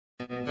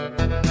The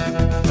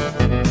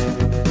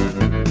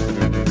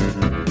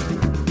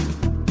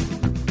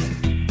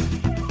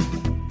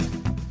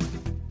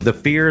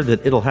fear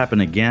that it'll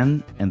happen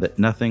again and that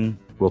nothing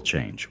will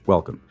change.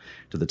 Welcome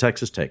to the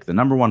Texas Take, the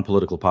number one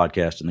political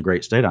podcast in the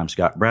great state. I'm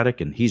Scott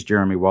Braddock, and he's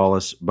Jeremy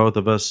Wallace. Both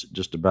of us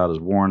just about as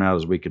worn out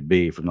as we could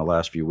be from the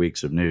last few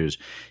weeks of news.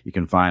 You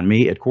can find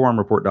me at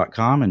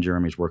quorumreport.com, and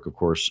Jeremy's work, of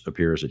course,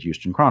 appears at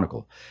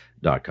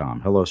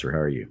houstonchronicle.com. Hello, sir. How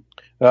are you?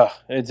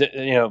 It's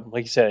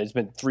like you said, it's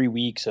been 3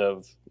 weeks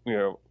of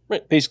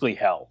basically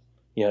hell.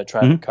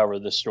 Trying to cover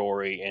the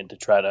story and to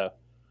try to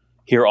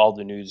hear all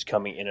the news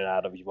coming in and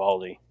out of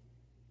Uvalde.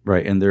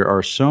 Right, and there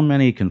are so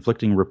many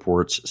conflicting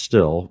reports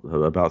still,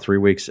 about 3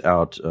 weeks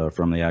out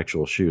from the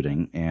actual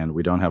shooting, and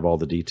we don't have all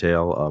the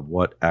detail of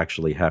what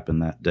actually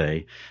happened that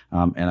day.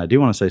 And I do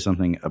want to say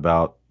something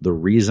about the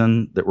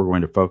reason that we're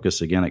going to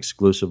focus again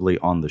exclusively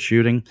on the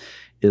shooting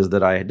is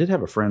that I did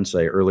have a friend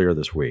say earlier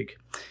this week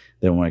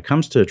that when it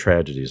comes to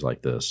tragedies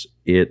like this,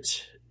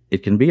 it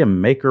can be a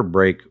make or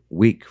break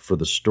week for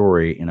the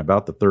story in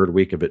about the third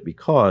week of it,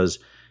 because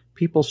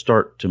people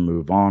start to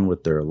move on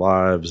with their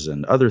lives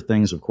and other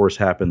things, of course,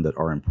 happen that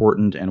are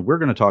important. And we're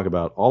going to talk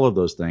about all of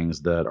those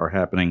things that are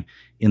happening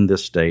in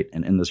this state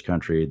and in this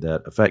country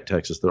that affect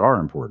Texas that are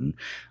important.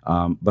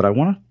 But I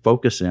want to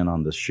focus in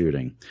on this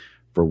shooting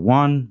for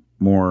one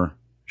more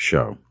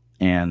show.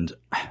 And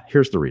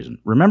here's the reason.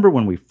 Remember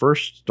when we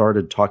first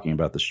started talking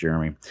about this,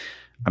 Jeremy,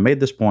 I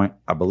made this point.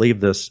 I believe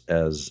this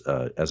as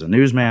a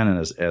newsman and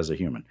as a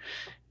human,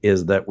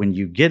 is that when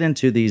you get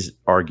into these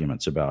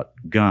arguments about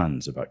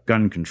guns, about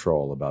gun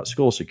control, about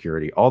school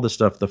security, all this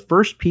stuff, the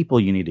first people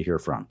you need to hear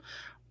from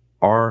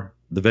are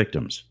the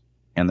victims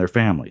and their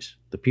families,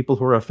 the people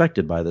who are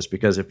affected by this.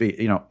 Because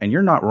and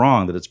you're not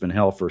wrong that it's been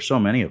hell for so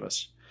many of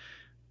us,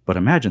 but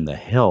imagine the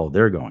hell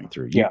they're going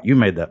through. You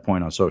made that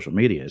point on social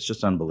media. It's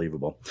just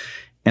unbelievable.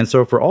 And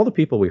so for all the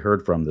people we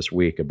heard from this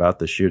week about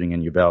the shooting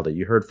in Uvalde,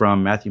 you heard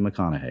from Matthew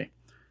McConaughey,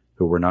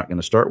 who we're not going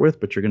to start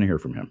with, but you're going to hear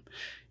from him.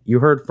 You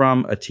heard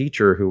from a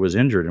teacher who was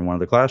injured in one of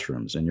the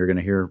classrooms, and you're going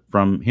to hear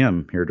from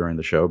him here during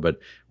the show, but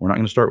we're not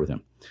going to start with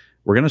him.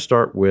 We're going to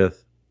start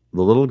with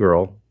the little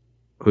girl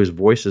whose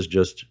voice is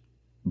just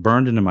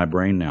burned into my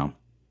brain now,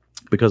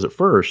 because at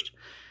first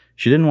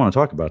she didn't want to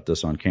talk about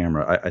this on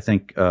camera. I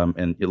think,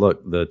 and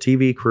look, the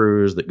TV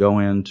crews that go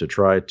in to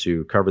try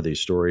to cover these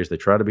stories, they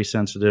try to be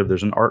sensitive.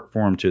 There's an art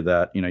form to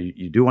that.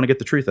 You do want to get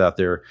the truth out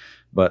there,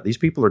 but these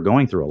people are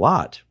going through a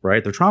lot,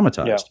 right? They're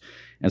traumatized. Yeah.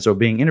 And so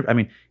being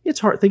interviewed, it's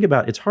hard. Think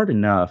about it. It's hard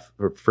enough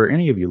for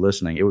any of you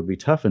listening. It would be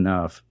tough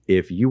enough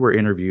if you were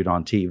interviewed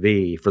on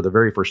TV for the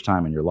very first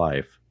time in your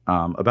life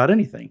about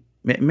anything.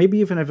 Maybe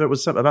even if it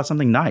was about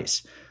something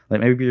nice, like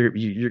maybe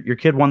your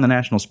kid won the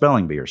National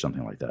Spelling Bee or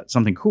something like that,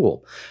 something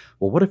cool.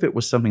 Well, what if it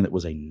was something that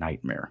was a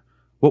nightmare?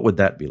 What would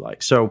that be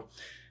like? So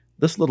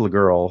this little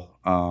girl,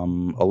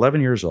 11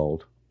 years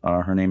old,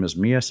 her name is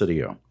Mia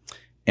Cedillo.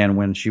 And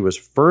when she was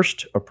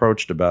first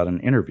approached about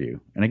an interview,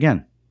 and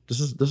again, this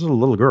is a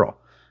little girl,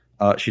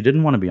 she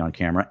didn't want to be on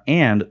camera.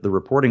 And the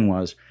reporting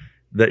was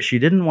that she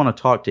didn't want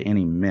to talk to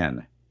any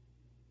men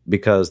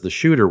because the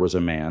shooter was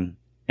a man.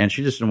 And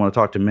she just didn't want to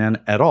talk to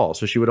men at all.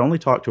 So she would only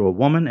talk to a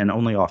woman and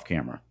only off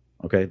camera.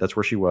 Okay, that's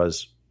where she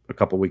was a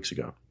couple weeks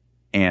ago.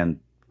 And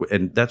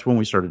that's when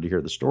we started to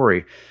hear the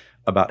story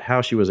about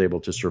how she was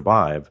able to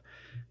survive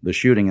the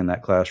shooting in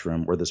that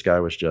classroom where this guy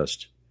was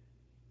just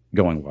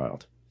going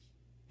wild.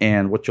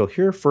 And what you'll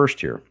hear first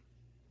here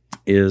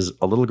is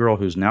a little girl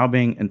who's now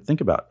and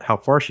think about how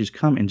far she's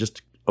come in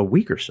just a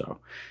week or so.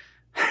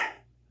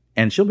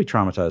 And she'll be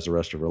traumatized the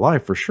rest of her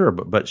life for sure.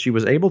 But she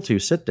was able to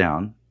sit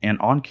down and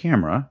on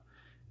camera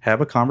have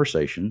a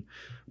conversation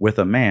with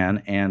a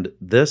man, and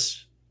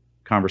this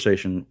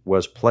conversation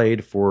was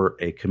played for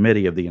a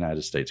committee of the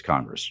United States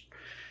Congress.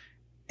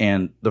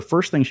 And the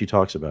first thing she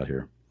talks about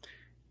here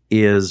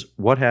is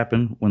what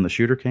happened when the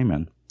shooter came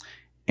in,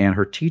 and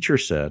her teacher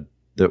said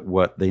that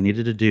what they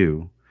needed to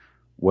do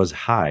was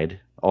hide.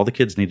 All the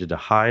kids needed to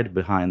hide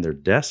behind their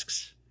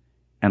desks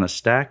and a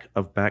stack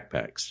of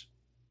backpacks.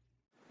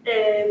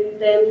 And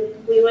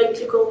then we went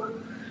to go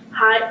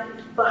hide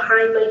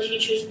behind my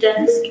teacher's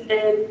desk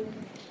and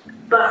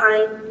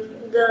behind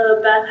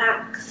the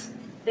backpacks,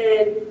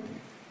 and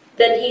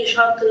then he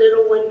shot the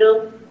little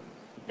window,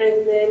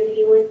 and then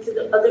he went to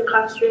the other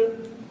classroom,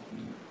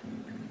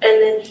 and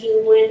then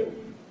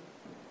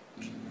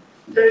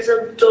there's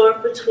a door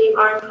between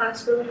our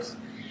classrooms,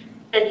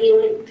 and he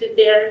went to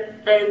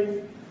there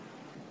and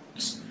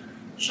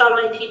shot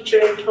my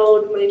teacher and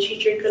told my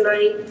teacher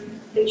goodnight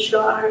and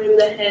shot her in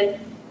the head,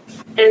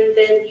 and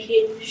then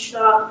he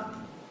shot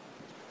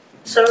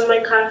some of my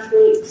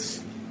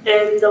classmates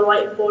and the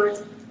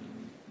whiteboard.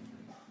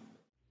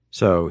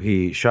 So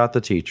he shot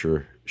the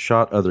teacher,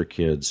 shot other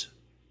kids,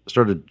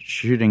 started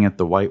shooting at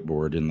the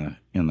whiteboard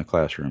in the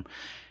classroom.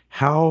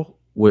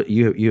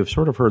 You've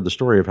sort of heard the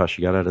story of how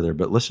she got out of there,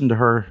 but listen to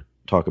her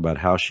talk about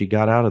how she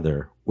got out of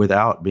there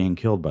without being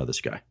killed by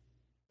this guy.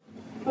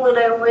 When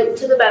I went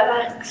to the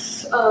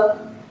backpacks,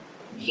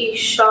 he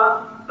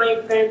shot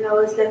my friend that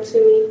was next to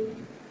me,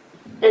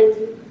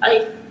 and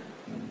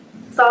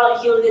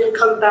thought he was going to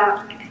come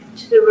back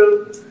to the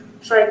room.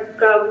 So I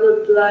grabbed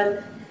the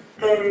blood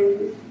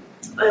and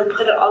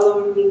put it all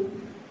over me.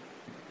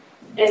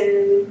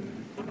 And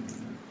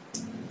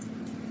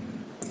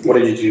what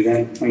did you do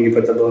then when you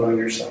put the blood on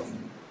yourself?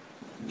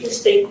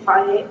 Just stay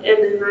quiet, and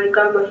then I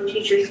got my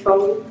teacher's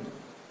phone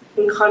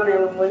and called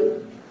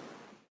 911.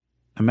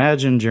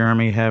 Imagine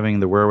Jeremy having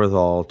the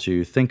wherewithal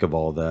to think of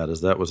all that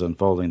as that was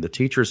unfolding. The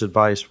teacher's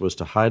advice was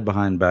to hide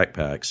behind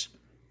backpacks.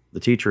 The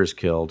teacher is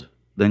killed.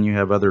 Then you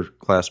have other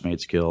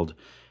classmates killed.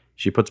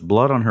 She puts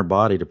blood on her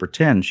body to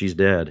pretend she's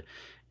dead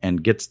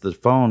and gets the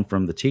phone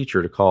from the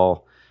teacher to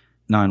call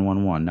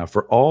 911. Now,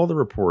 for all the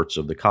reports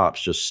of the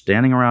cops just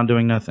standing around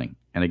doing nothing,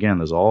 and again,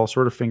 there's all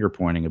sort of finger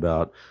pointing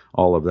about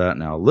all of that.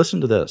 Now, listen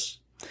to this.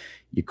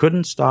 You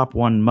couldn't stop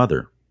one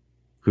mother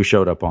who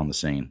showed up on the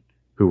scene,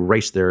 who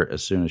raced there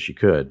as soon as she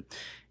could.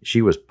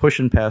 She was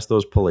pushing past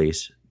those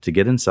police to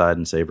get inside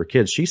and save her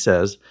kids. She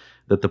says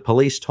that the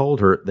police told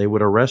her they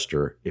would arrest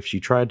her if she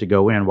tried to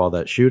go in while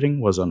that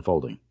shooting was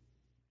unfolding.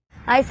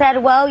 I said,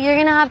 well, you're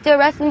going to have to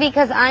arrest me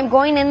because I'm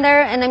going in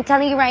there, and I'm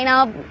telling you right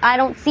now, I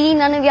don't see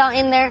none of y'all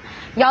in there.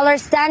 Y'all are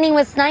standing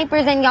with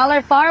snipers, and y'all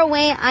are far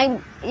away.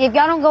 If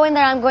y'all don't go in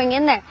there, I'm going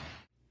in there.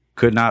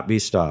 Could not be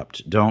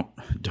stopped. Don't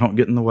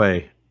get in the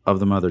way of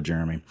the mother,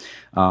 Jeremy.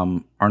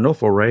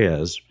 Arnulfo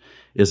Reyes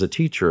is a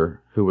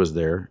teacher who was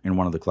there in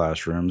one of the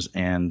classrooms,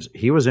 and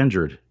he was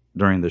injured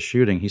during the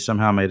shooting. He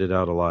somehow made it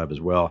out alive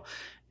as well,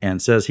 and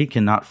says he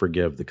cannot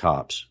forgive the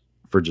cops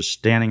for just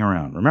standing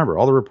around. Remember,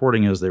 all the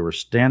reporting is they were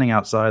standing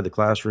outside the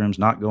classrooms,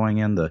 not going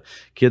in. The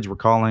kids were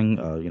calling,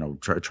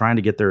 trying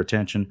to get their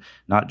attention,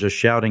 not just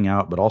shouting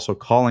out, but also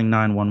calling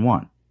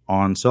 911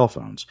 on cell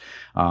phones.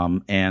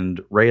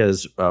 And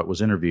Reyes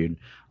was interviewed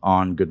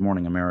on Good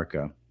Morning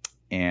America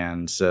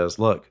and says,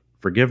 look,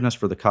 forgiveness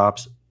for the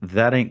cops,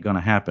 that ain't going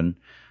to happen.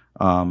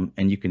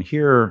 And you can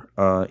hear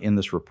in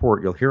this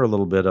report, you'll hear a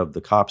little bit of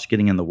the cops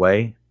getting in the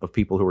way of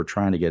people who were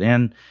trying to get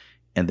in.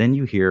 And then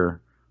you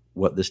hear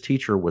what this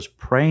teacher was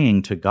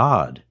praying to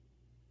God.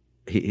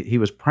 He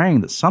was praying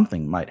that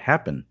something might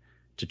happen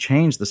to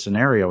change the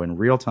scenario in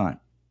real time.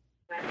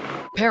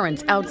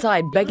 Parents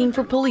outside begging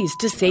for police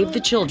to save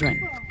the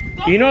children.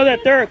 You know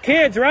that they're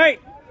kids,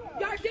 right?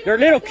 They're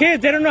little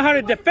kids. They don't know how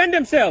to defend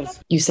themselves.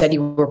 You said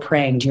you were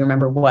praying. Do you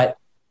remember what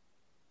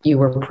you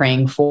were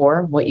praying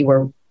for? What you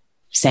were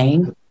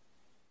saying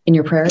in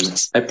your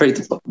prayers? I prayed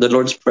the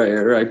Lord's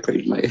Prayer. I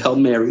prayed my Hail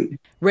Mary.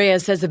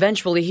 Reyes says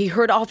eventually he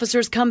heard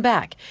officers come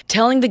back,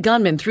 telling the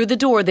gunman through the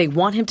door they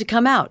want him to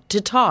come out to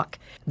talk,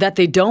 that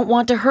they don't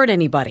want to hurt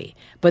anybody,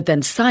 but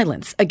then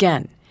silence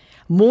again.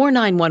 More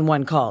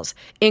 911 calls,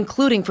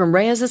 including from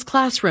Reyes'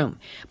 classroom,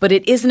 but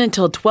it isn't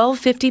until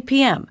 12:50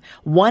 p.m.,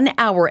 1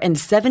 hour and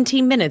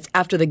 17 minutes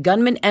after the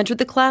gunman entered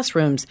the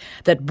classrooms,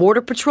 that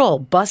Border Patrol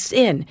busts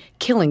in,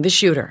 killing the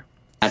shooter.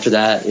 After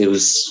that, it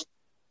was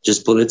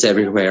just bullets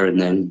everywhere, and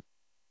then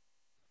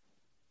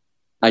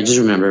I just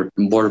remember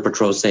Border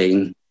Patrol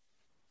saying,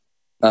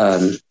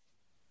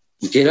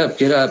 get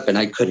up, and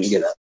I couldn't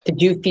get up.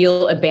 Did you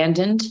feel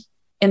abandoned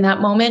in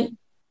that moment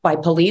by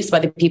police, by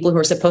the people who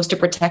are supposed to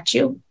protect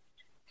you?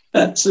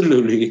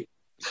 Absolutely.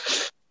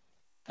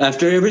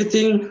 After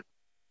everything,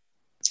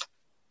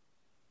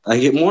 I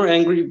get more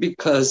angry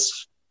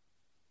because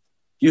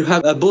you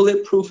have a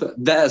bulletproof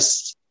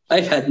vest.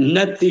 I had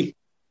nothing.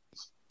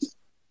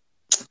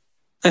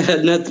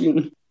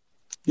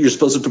 You're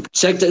supposed to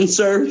protect and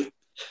serve.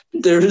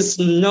 There is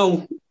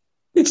no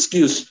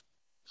excuse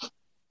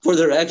for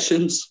their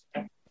actions.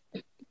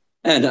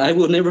 And I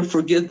will never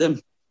forgive them.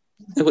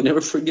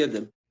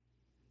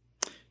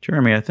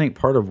 Jeremy, I think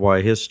part of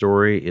why his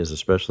story is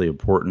especially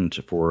important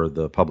for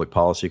the public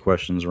policy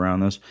questions around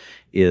this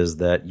is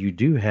that you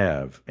do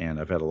have, and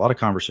I've had a lot of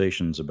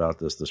conversations about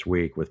this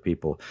week with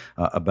people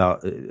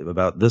about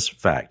this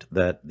fact,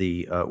 that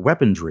the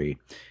weaponry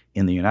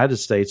in the United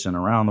States and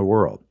around the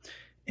world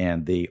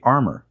and the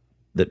armor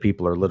that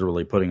people are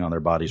literally putting on their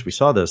bodies. We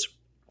saw this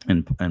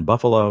in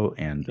Buffalo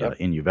and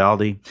in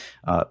Uvalde.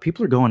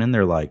 People are going in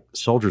there like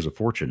soldiers of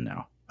fortune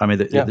now. I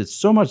mean, it's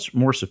so much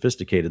more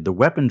sophisticated. The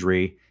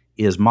weaponry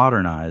is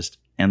modernized,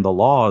 and the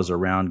laws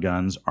around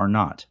guns are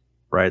not,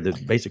 right? They're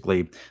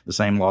basically the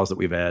same laws that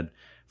we've had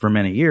for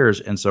many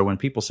years. And so when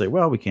people say,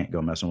 well, we can't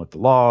go messing with the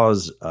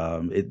laws,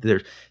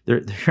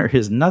 there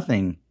is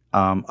nothing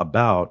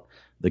about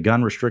the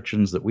gun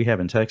restrictions that we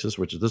have in Texas,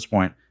 which at this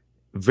point,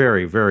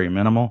 very, very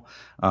minimal,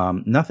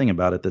 nothing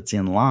about it that's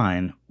in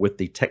line with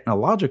the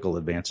technological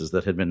advances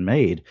that had been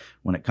made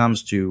when it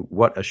comes to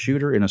what a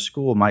shooter in a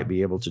school might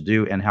be able to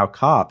do and how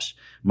cops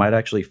might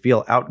actually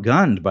feel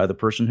outgunned by the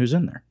person who's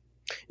in there.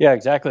 Yeah,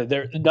 exactly.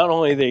 They're not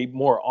only are they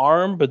more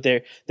armed, but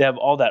they have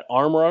all that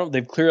armor on them.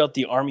 They've cleared out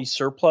the Army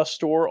surplus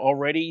store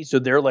already, so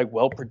they're like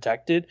well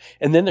protected.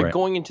 And then they're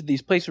going into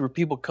these places where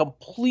people are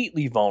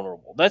completely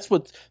vulnerable. That's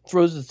what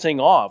throws the thing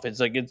off. It's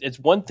like it's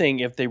one thing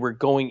if they were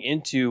going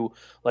into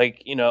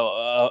like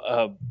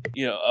a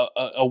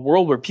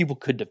world where people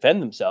could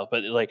defend themselves,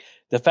 but like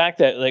The fact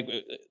that, like,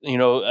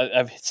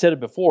 I've said it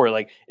before,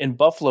 like in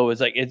Buffalo,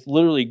 it's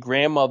literally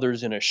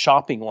grandmothers in a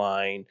shopping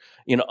line,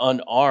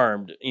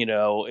 unarmed,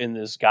 and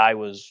this guy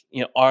was,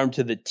 armed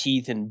to the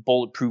teeth and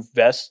bulletproof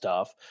vest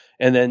stuff.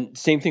 And then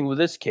same thing with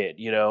this kid,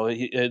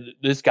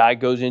 this guy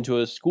goes into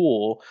a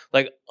school,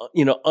 like,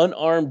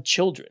 unarmed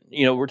children,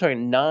 we're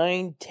talking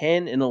 9,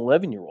 10 and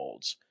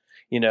 11-year-olds,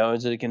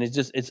 it's like, and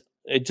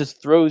it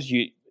just throws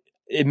you.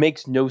 It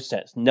makes no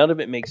sense. None of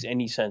it makes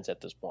any sense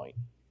at this point.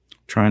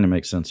 Trying to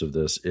make sense of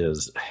this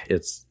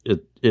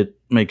it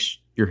makes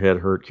your head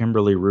hurt.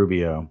 Kimberly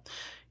Rubio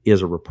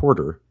is a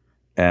reporter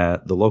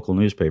at the local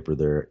newspaper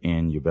there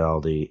in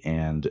Uvalde,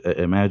 and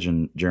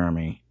imagine,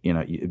 Jeremy,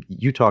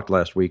 you talked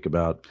last week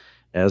about,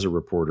 as a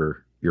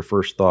reporter, your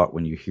first thought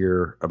when you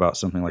hear about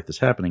something like this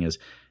happening is,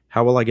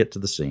 how will I get to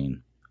the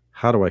scene?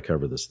 How do I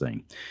cover this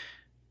thing?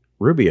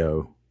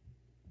 Rubio,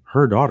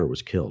 her daughter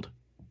was killed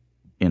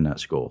in that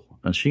school,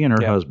 and she and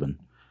her husband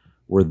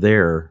were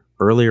there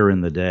earlier in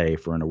the day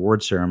for an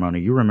award ceremony.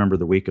 You remember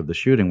the week of the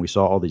shooting, we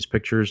saw all these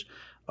pictures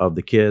of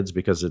the kids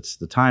because it's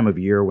the time of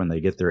year when they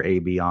get their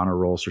AB honor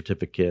roll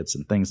certificates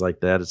and things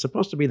like that. It's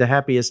supposed to be the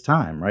happiest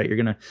time, right? You're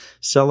going to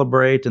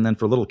celebrate. And then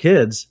for little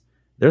kids,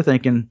 they're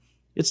thinking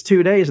it's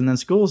 2 days and then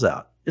school's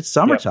out. It's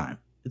summertime. Yep.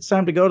 It's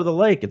time to go to the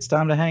lake. It's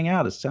time to hang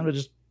out. It's time to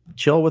just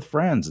chill with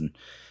friends. And,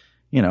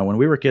 when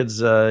we were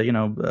kids,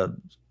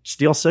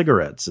 steal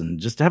cigarettes and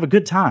just have a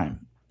good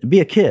time and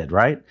be a kid,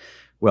 right?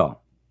 Well,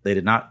 they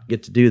did not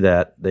get to do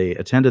that. They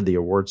attended the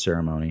award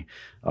ceremony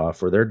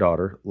for their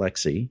daughter,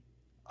 Lexi,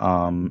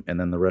 and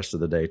then the rest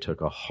of the day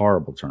took a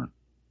horrible turn.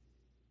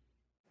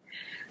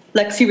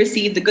 Lexi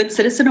received the Good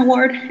Citizen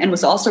Award and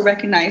was also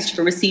recognized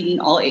for receiving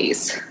all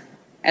A's.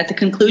 At the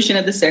conclusion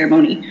of the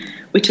ceremony,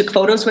 we took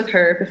photos with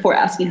her before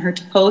asking her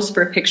to pose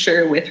for a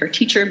picture with her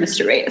teacher,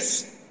 Mr.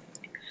 Reyes.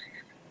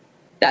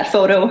 That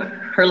photo,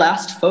 her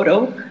last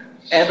photo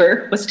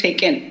ever, was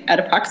taken at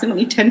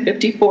approximately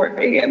 10:54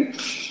 a.m.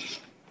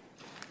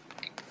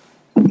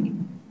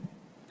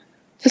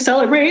 To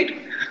celebrate,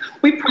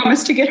 we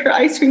promised to get her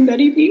ice cream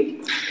that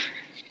evening.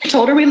 I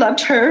told her we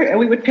loved her and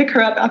we would pick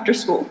her up after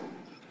school.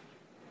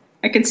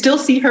 I can still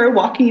see her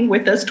walking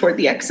with us toward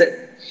the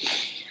exit.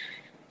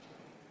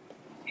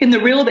 In the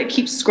reel that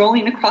keeps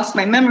scrolling across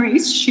my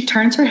memories, she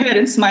turns her head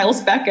and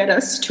smiles back at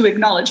us to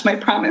acknowledge my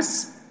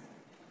promise.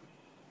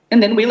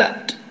 And then we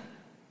left.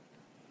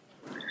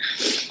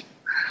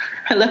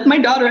 I left my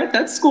daughter at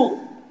that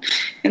school,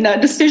 and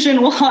that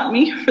decision will haunt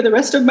me for the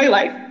rest of my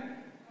life.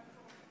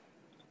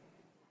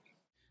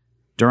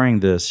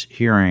 During this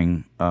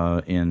hearing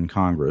in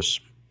Congress,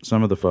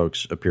 some of the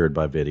folks appeared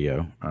by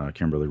video.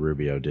 Kimberly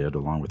Rubio did,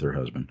 along with her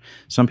husband.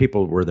 Some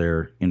people were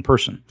there in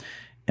person.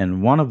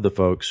 And one of the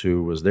folks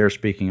who was there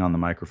speaking on the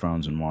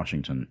microphones in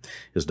Washington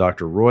is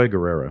Dr. Roy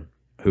Guerrera,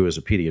 who is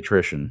a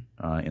pediatrician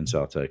in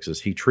South Texas.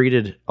 He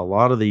treated a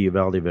lot of the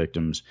Uvalde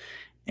victims,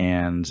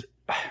 and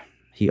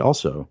he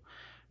also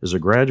is a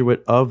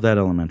graduate of that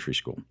elementary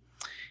school.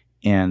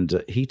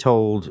 And he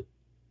told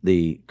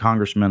the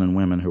congressmen and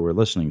women who were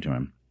listening to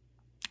him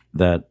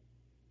that,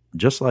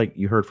 just like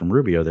you heard from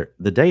Rubio there,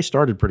 the day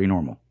started pretty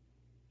normal,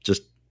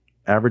 just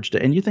average day.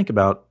 And you think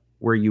about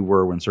where you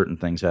were when certain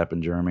things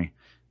happened, Jeremy.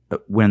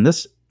 When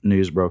this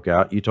news broke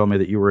out, you told me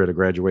that you were at a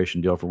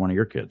graduation deal for one of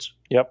your kids.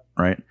 Yep.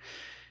 Right?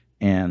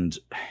 And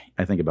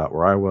I think about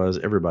where I was.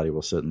 Everybody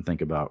will sit and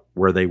think about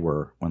where they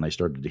were when they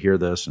started to hear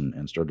this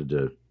and started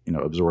to,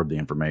 absorb the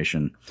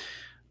information.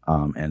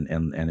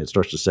 And it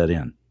starts to set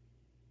in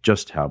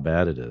just how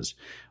bad it is.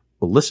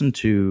 Well, listen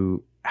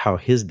to how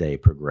his day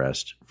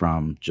progressed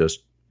from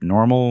just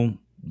normal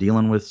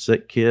dealing with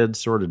sick kids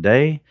sort of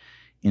day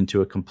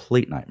into a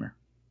complete nightmare.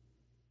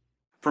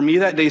 For me,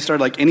 that day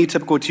started like any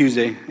typical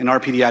Tuesday in our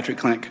pediatric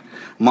clinic.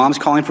 Moms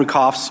calling for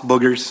coughs,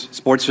 boogers,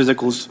 sports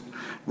physicals,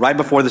 right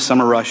before the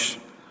summer rush.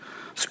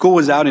 School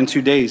was out in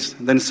 2 days.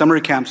 Then summer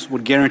camps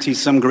would guarantee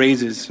some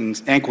grazes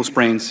and ankle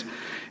sprains,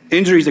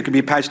 injuries that could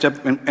be patched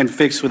up and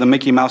fixed with a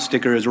Mickey Mouse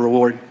sticker as a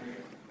reward.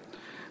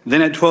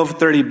 Then at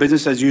 12:30,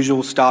 business as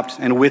usual stopped,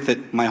 and with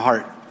it, my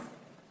heart.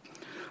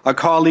 A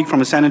colleague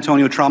from a San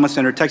Antonio trauma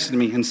center texted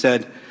me and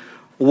said,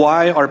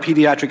 "Why are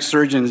pediatric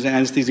surgeons and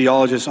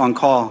anesthesiologists on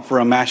call for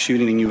a mass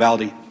shooting in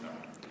Uvalde?"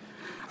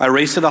 I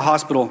raced to the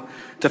hospital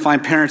to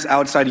find parents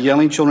outside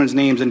yelling children's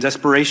names in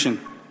desperation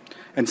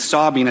and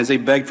sobbing as they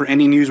begged for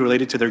any news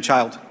related to their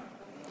child.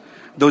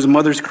 Those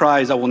mothers'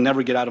 cries I will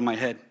never get out of my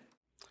head.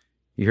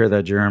 You hear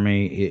that,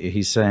 Jeremy?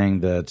 He's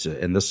saying that,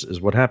 and this is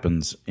what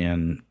happens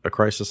in a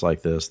crisis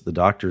like this, the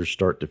doctors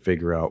start to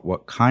figure out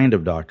what kind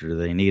of doctor do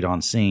they need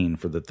on scene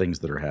for the things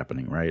that are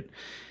happening, right?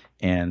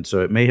 And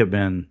so it may have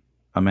been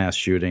a mass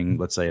shooting.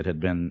 Let's say it had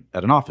been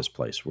at an office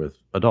place with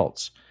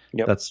adults.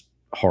 Yep. That's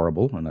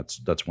horrible, and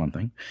that's one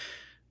thing.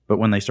 But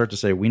when they start to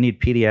say, we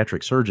need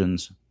pediatric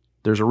surgeons,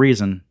 there's a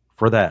reason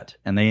for that.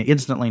 And they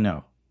instantly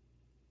know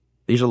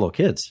these are little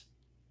kids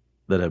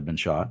that have been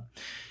shot.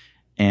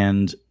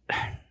 And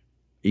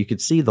you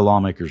could see the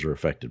lawmakers are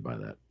affected by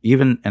that.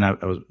 Even, and I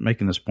was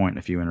making this point in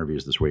a few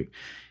interviews this week,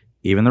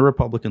 even the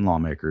Republican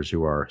lawmakers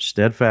who are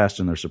steadfast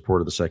in their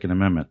support of the Second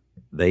Amendment,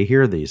 they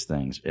hear these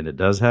things, and it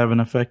does have an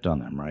effect on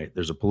them, right?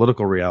 There's a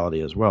political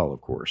reality as well,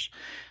 of course.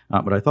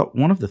 But I thought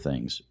one of the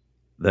things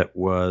that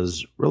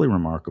was really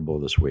remarkable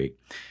this week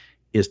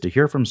is to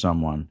hear from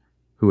someone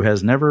who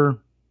has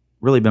never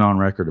really been on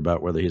record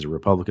about whether he's a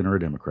Republican or a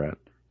Democrat.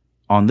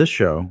 On this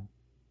show,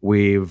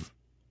 we've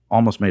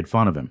almost made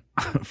fun of him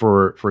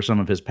for some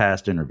of his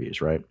past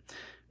interviews, right?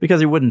 Because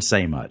he wouldn't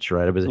say much,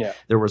 right?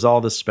 There was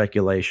all this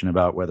speculation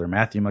about whether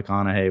Matthew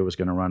McConaughey was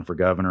going to run for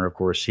governor. Of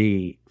course,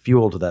 he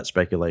fueled that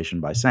speculation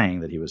by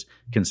saying that he was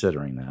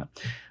considering that.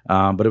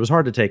 But it was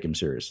hard to take him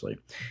seriously.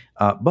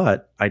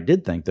 But I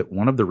did think that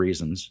one of the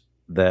reasons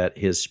that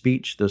his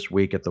speech this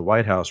week at the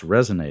White House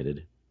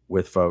resonated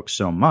with folks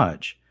so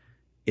much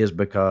is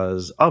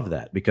because of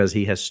that, because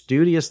he has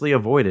studiously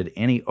avoided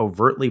any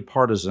overtly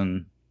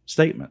partisan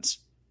statements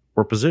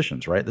or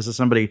positions, right? This is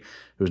somebody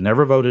who's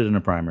never voted in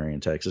a primary in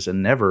Texas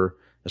and never,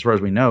 as far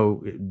as we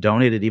know,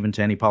 donated even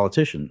to any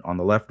politician on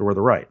the left or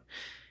the right.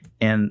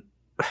 And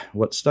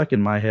what stuck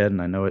in my head,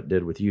 and I know it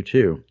did with you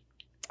too,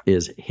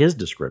 is his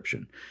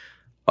description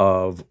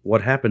of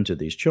what happened to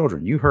these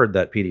children. You heard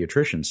that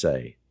pediatrician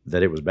say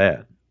that it was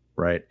bad,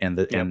 right? And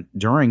and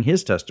during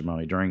his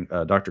testimony, during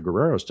Dr.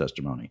 Guerrero's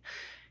testimony,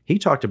 he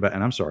talked about,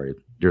 and I'm sorry,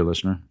 dear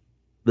listener,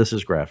 this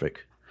is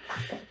graphic.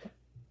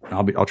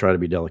 I'll try to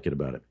be delicate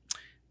about it.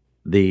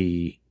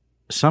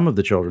 Some of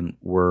the children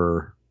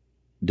were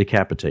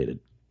decapitated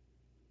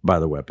by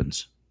the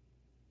weapons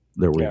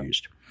that were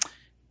used.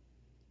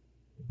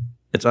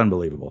 It's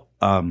unbelievable.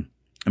 And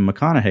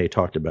McConaughey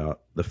talked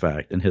about the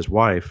fact, and his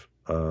wife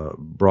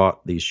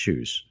brought these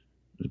shoes.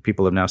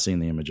 People have now seen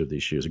the image of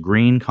these shoes,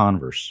 green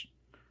Converse.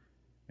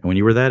 And when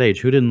you were that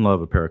age, who didn't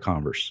love a pair of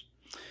Converse?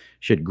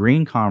 She had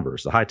green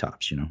Converse, the high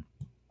tops,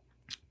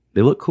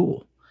 They look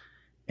cool.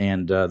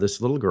 And this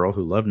little girl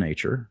who loved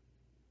nature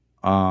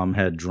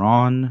had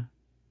drawn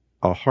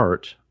a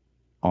heart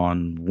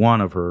on one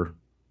of her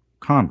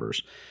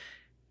Converse.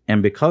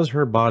 And because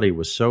her body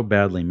was so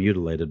badly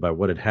mutilated by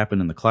what had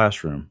happened in the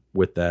classroom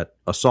with that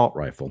assault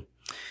rifle,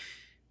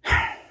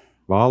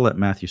 well, I'll let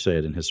Matthew say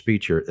it in his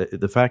speech here.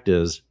 The fact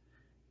is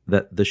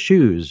that the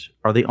shoes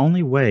are the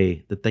only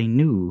way that they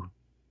knew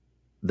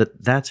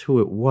that that's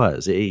who it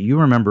was. You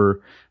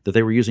remember that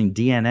they were using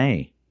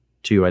DNA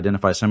to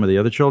identify some of the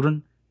other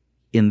children.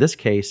 In this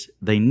case,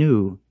 they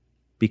knew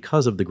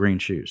because of the green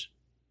shoes.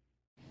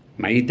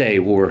 Maite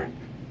wore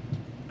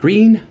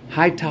green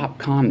high-top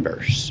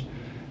Converse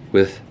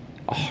with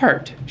a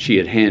heart she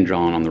had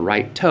hand-drawn on the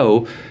right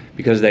toe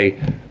because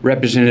they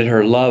represented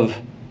her love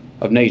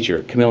of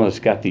nature. Camilla's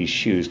got these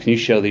shoes. Can you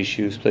show these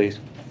shoes, please?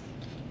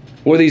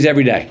 Wore these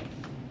every day.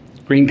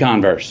 Green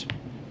Converse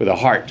with a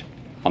heart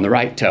on the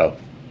right toe.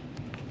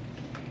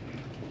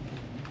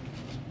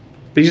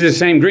 These are the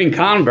same green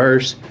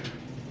Converse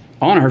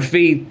on her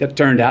feet that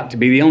turned out to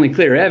be the only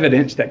clear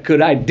evidence that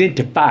could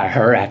identify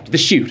her after the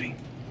shooting.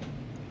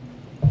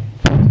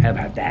 How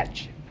about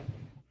that?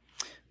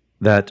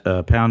 That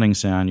pounding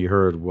sound you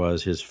heard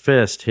was his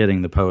fist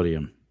hitting the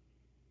podium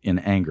in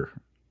anger,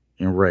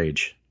 in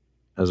rage,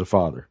 as a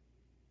father.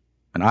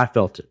 And I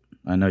felt it.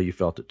 I know you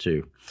felt it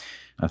too.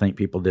 I think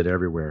people did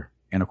everywhere.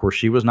 And of course,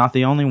 she was not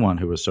the only one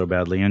who was so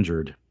badly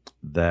injured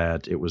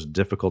that it was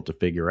difficult to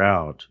figure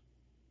out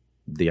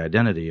the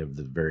identity of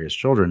the various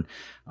children.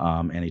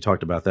 And he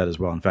talked about that as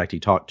well. In fact, he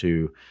talked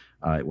to,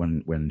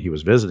 when he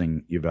was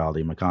visiting Uvalde,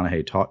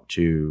 McConaughey talked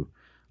to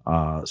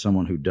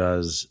someone who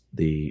does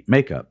the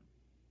makeup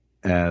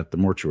at the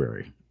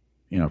mortuary,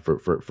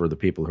 for the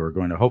people who are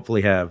going to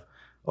hopefully have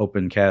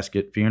open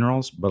casket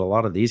funerals. But a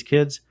lot of these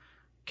kids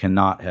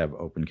cannot have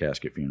open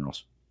casket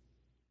funerals.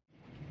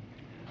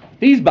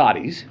 These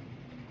bodies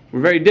were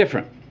very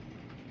different.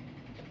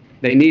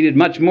 They needed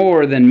much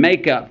more than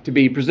makeup to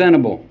be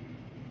presentable.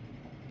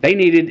 They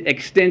needed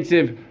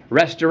extensive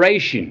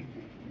restoration.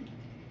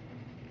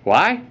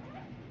 Why?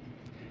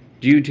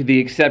 Due to the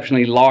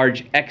exceptionally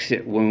large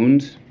exit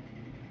wounds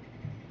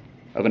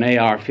of an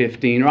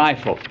AR-15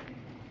 rifle.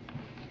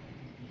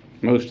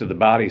 Most of the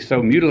body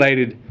so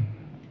mutilated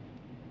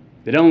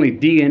that only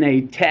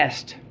DNA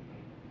test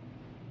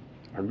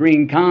or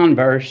green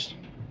Converse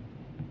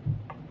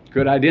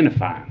could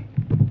identify them.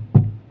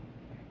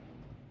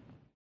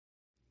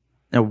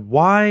 Now,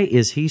 why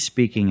is he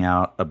speaking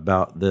out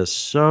about this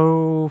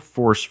so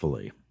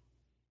forcefully?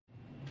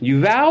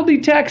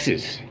 Uvalde,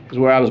 Texas is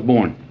where I was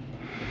born.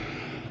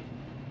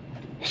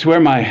 It's where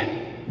my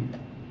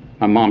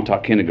mom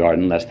taught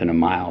kindergarten less than a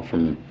mile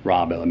from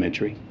Robb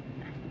Elementary.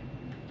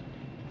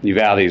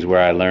 Uvalde is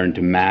where I learned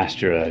to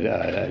master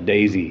a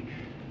Daisy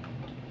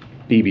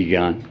BB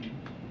gun.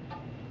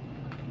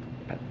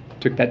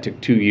 That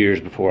took 2 years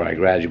before I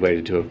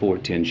graduated to a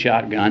 .410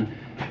 shotgun.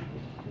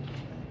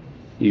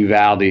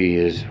 Uvalde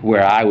is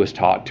where I was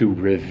taught to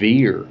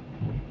revere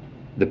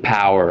the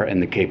power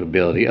and the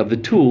capability of the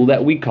tool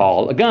that we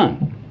call a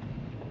gun.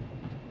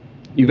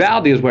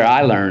 Uvalde is where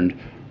I learned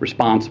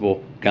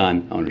responsible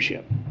gun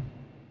ownership.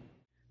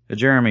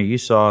 Jeremy, you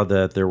saw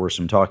that there were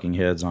some talking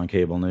heads on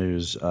cable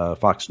news,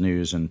 Fox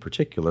News in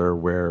particular,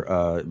 where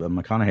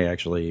McConaughey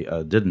actually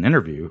did an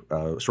interview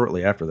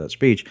shortly after that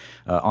speech.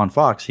 On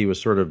Fox, he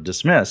was sort of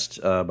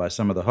dismissed by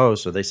some of the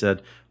hosts. So they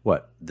said,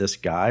 what, this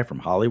guy from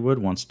Hollywood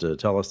wants to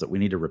tell us that we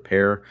need to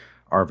repair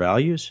our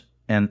values?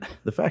 And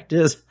the fact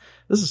is,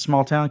 this is a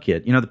small town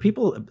kid. You know, the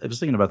people, I was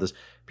thinking about this,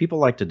 people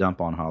like to dump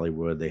on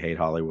Hollywood. They hate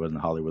Hollywood and the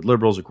Hollywood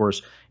liberals. Of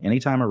course,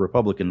 anytime a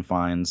Republican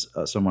finds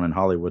someone in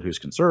Hollywood who's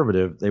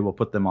conservative, they will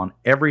put them on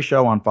every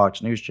show on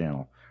Fox News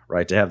Channel,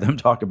 right, to have them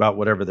talk about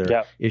whatever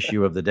their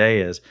issue of the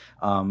day is.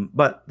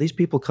 But these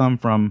people come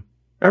from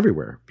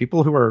everywhere.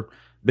 People who are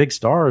big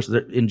stars,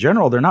 in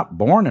general, they're not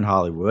born in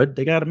Hollywood.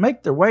 They got to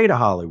make their way to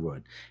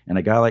Hollywood. And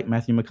a guy like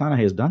Matthew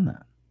McConaughey has done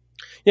that.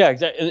 Yeah,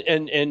 exactly.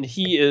 And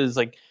he is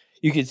like,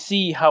 you can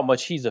see how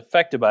much he's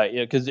affected by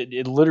it, because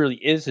it literally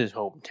is his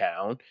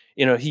hometown.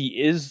 You know, he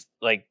is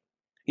like,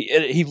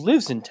 he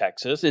lives in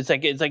Texas. It's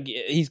like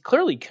he's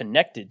clearly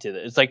connected to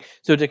this. It's like,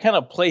 so to kind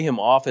of play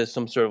him off as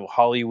some sort of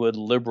Hollywood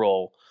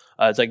liberal,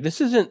 it's like, this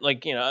isn't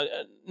like, you know,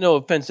 no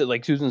offense to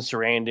like Susan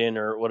Sarandon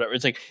or whatever.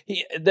 It's like,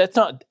 that's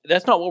not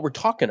what we're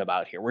talking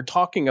about here. We're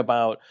talking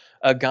about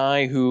a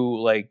guy who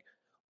like,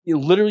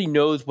 literally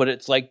knows what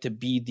it's like to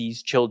be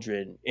these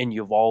children in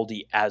Uvalde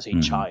as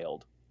a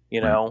child. You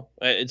know,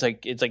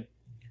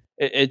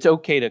 it's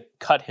okay to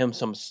cut him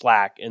some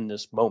slack in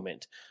this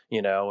moment,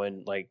 you know,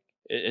 and like,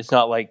 it's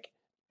not like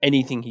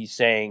anything he's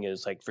saying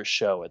is like for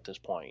show at this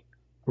point.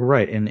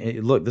 Right.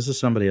 And look, this is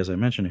somebody, as I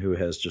mentioned, who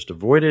has just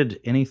avoided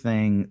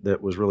anything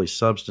that was really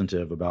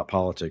substantive about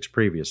politics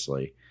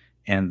previously.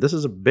 And this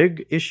is a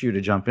big issue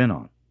to jump in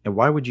on. And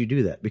why would you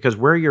do that? Because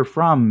where you're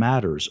from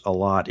matters a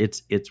lot.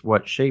 It's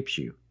what shapes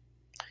you.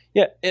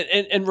 Yeah,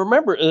 and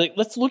remember, like,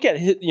 let's look at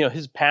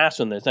his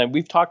past on this. And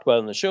we've talked about it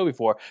on the show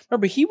before.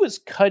 Remember, he was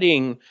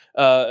cutting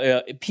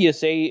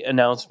PSA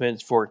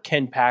announcements for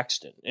Ken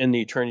Paxton in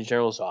the Attorney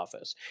General's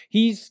office.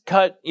 He's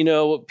cut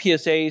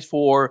PSAs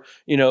for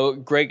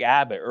Greg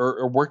Abbott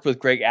or worked with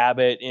Greg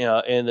Abbott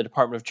in the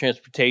Department of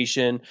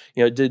Transportation.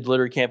 Did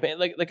litter campaign.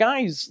 Like the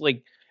guy's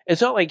like. It's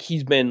not like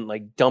he's been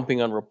like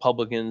dumping on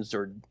Republicans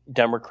or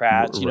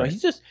Democrats. Right.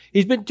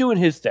 He's been doing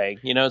his thing.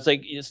 It's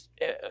like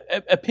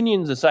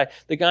opinions aside,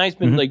 the guy's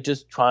been like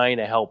just trying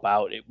to help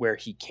out where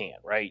he can.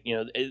 Right?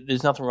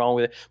 There's nothing wrong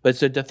with it. But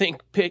so to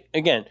pick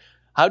again,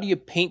 how do you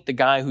paint the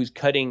guy who's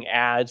cutting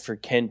ads for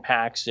Ken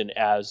Paxton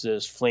as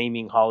this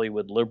flaming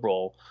Hollywood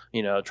liberal?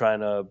 Trying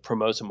to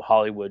promote some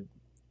Hollywood.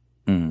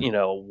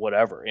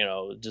 Whatever,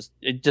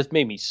 it just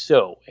made me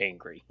so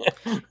angry.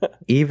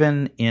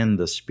 Even in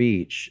the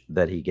speech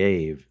that he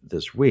gave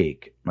this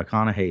week,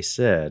 McConaughey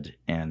said,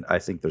 and I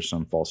think there's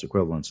some false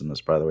equivalence in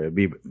this, by the way, it'd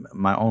be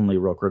my only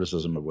real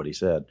criticism of what he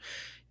said,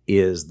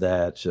 is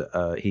that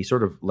he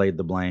sort of laid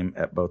the blame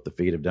at both the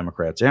feet of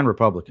Democrats and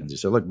Republicans. He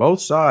said, look,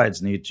 both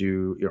sides need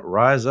to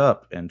rise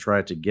up and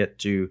try to get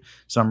to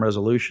some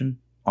resolution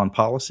on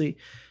policy,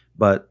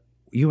 but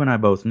you and I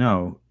both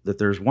know that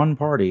there's one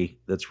party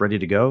that's ready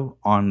to go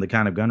on the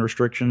kind of gun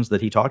restrictions that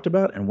he talked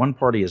about, and one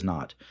party is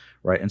not,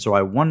 right? And so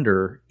I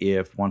wonder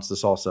if once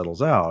this all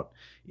settles out,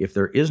 if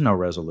there is no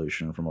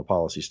resolution from a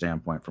policy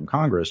standpoint from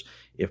Congress,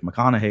 if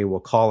McConaughey will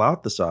call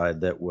out the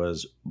side that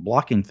was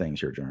blocking things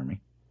here, Jeremy.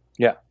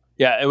 Yeah.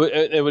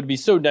 It would be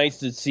so nice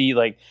to see,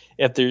 like,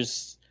 if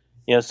there's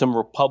some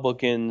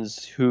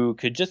Republicans who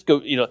could just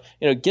go,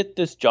 get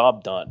this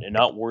job done and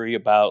not worry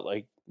about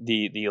like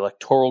the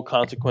electoral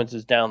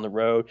consequences down the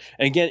road.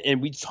 And again,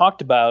 and we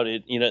talked about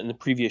it, in the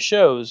previous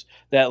shows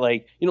that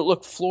like,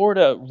 look,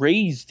 Florida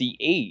raised the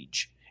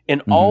age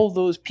and all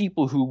those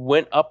people who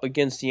went up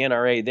against the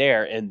NRA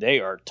there, and they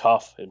are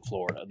tough in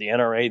Florida. The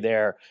NRA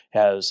there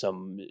has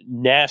some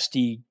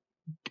nasty,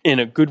 in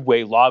a good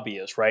way,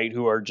 lobbyists, right?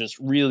 Who are just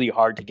really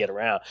hard to get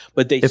around,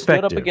 but they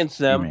stood up against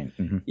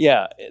them.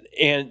 Yeah.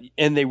 And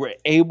they were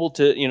able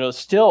to,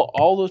 still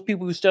all those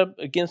people who stood up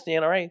against the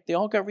NRA, they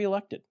all got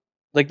reelected.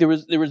 Like there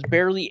was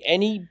barely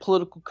any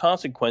political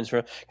consequence for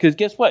him, because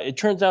guess what? It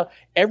turns out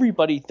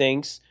everybody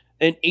thinks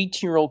an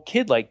 18-year-old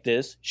kid like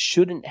this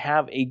shouldn't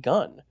have a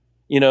gun,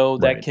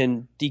 that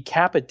can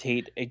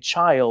decapitate a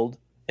child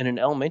in an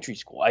elementary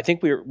school. I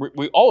think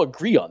we all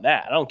agree on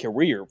that. I don't care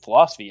where your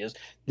philosophy is.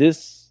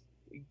 This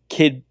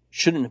kid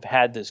shouldn't have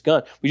had this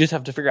gun. We just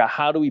have to figure out,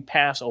 how do we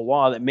pass a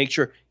law that makes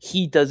sure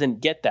he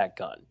doesn't get that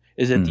gun?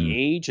 Is it the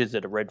age? Is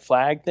it a red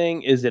flag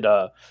thing? Is it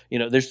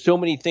there's so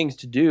many things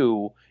to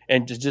do,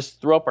 and to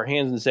just throw up our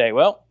hands and say,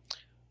 well,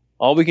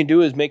 all we can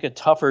do is make a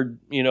tougher,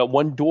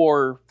 one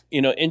door,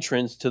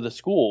 entrance to the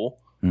school,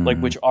 like,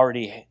 which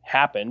already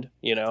happened,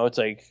 it's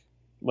like,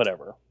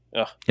 whatever.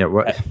 Ugh.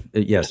 Yeah.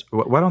 Yes.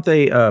 Why don't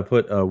they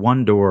put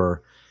one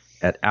door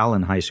at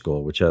Allen High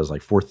School, which has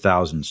like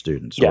 4,000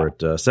 students, or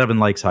at Seven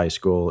Lakes High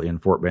School in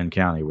Fort Bend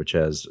County, which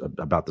has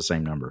about the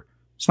same number?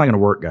 It's not going to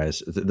work,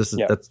 guys.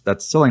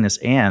 That's silliness.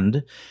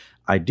 And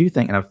I do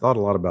think, and I've thought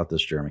a lot about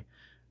this, Jeremy,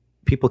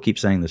 people keep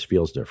saying this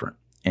feels different.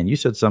 And you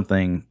said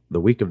something the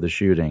week of the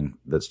shooting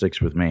that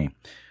sticks with me,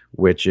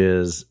 which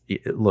is,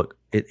 look,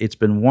 it's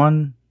been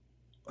one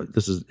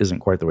this isn't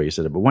quite the way you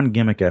said it, but one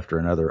gimmick after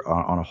another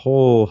on a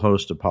whole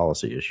host of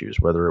policy issues,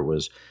 whether it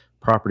was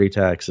property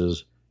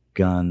taxes,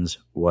 guns,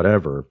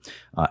 whatever.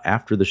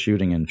 After the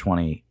shooting in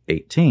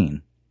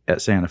 2018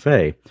 at Santa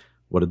Fe,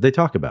 what did they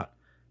talk about?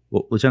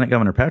 Well, Lieutenant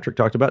Governor Patrick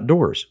talked about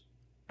doors.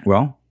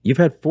 Well, you've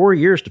had 4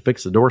 years to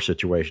fix the door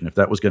situation if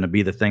that was going to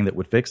be the thing that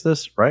would fix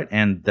this, right?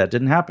 And that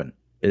didn't happen.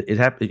 It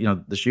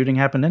happened, the shooting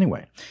happened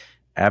anyway.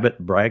 Abbott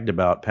bragged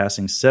about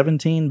passing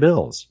 17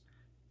 bills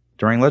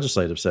during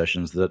legislative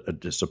sessions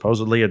that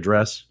supposedly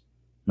address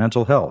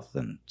mental health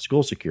and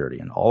school security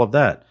and all of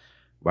that.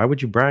 Why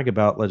would you brag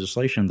about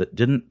legislation that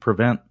didn't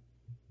prevent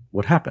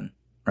what happened,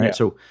 right? Yeah.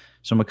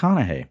 So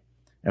McConaughey,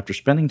 after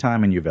spending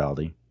time in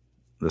Uvalde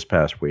this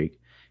past week,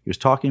 he was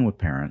talking with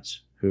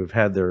parents who have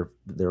had their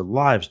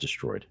lives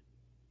destroyed.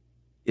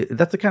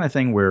 That's the kind of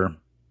thing where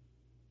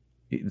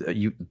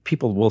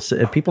people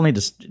need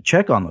to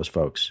check on those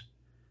folks,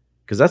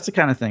 because that's the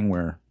kind of thing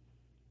where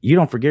you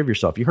don't forgive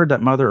yourself. You heard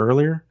that mother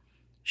earlier.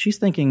 She's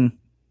thinking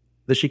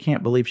that she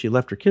can't believe she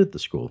left her kid at the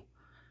school.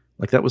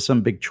 Like that was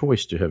some big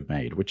choice to have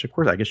made, which of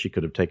course I guess she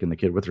could have taken the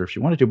kid with her if she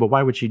wanted to, but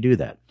why would she do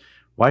that?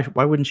 Why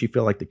wouldn't she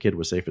feel like the kid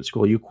was safe at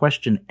school? You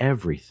question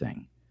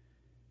everything.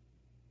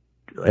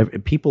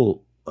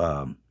 People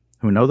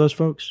who know those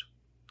folks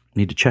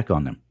need to check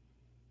on them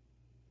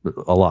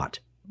a lot,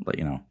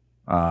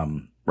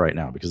 right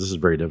now, because this is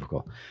very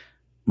difficult.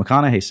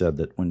 McConaughey said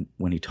that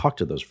when he talked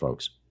to those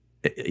folks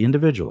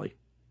individually,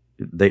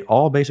 they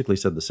all basically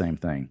said the same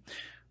thing,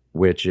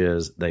 which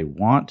is they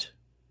want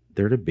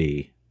there to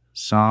be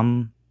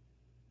some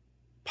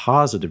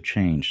positive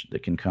change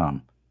that can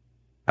come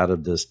out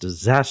of this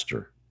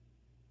disaster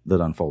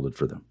that unfolded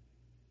for them.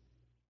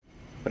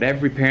 But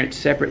every parent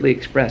separately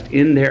expressed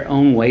in their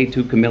own way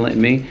to Camilla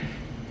and me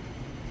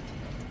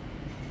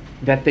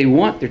that they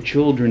want their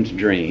children's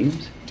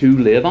dreams to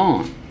live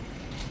on.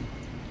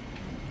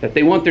 That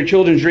they want their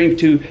children's dreams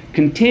to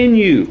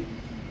continue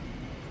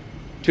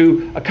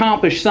to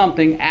accomplish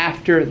something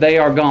after they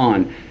are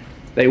gone.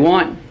 They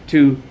want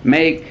to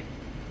make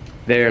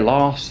their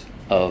loss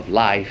of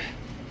life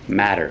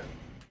matter.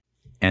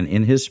 And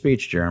in his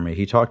speech, Jeremy,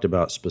 he talked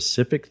about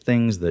specific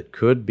things that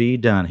could be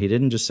done. He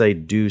didn't just say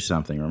do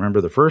something. Remember,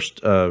 the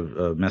first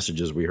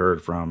messages we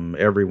heard from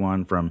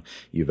everyone from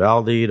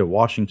Uvalde to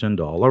Washington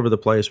to all over the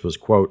place was,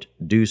 quote,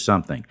 do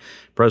something.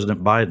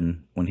 President Biden,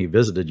 when he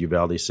visited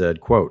Uvalde,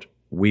 said, quote,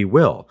 we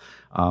will.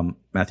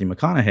 Matthew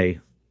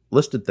McConaughey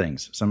listed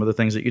things, some of the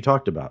things that you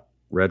talked about,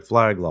 red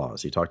flag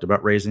laws. He talked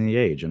about raising the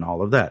age and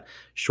all of that.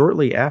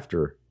 Shortly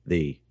after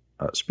the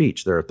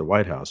speech there at the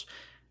White House,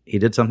 he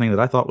did something that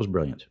I thought was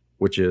brilliant,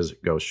 which is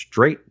go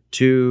straight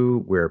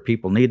to where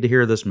people need to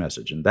hear this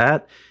message, and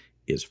that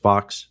is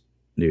Fox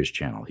News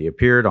Channel. He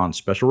appeared on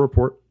Special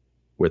Report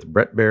with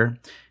Bret Baier,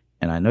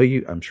 and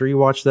I'm sure you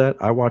watched that.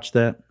 I watched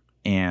that,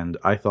 and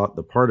I thought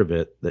the part of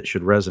it that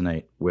should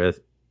resonate with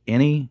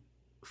any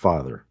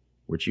father,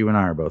 which you and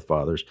I are both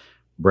fathers,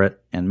 Bret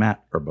and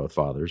Matt are both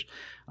fathers,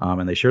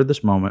 and they shared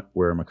this moment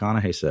where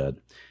McConaughey said,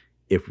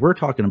 if we're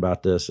talking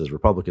about this as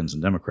Republicans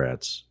and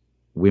Democrats,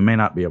 we may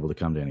not be able to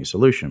come to any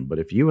solution. But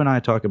if you and I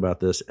talk about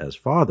this as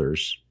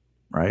fathers,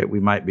 right, we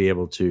might be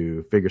able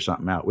to figure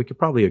something out. We could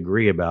probably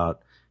agree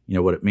about,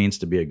 what it means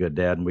to be a good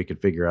dad, and we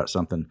could figure out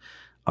something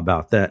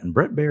about that. And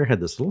Bret Baier had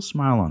this little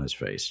smile on his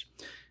face.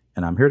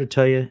 And I'm here to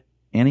tell you,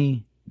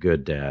 any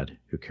good dad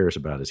who cares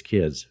about his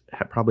kids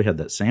probably had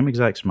that same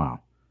exact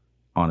smile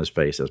on his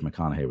face as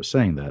McConaughey was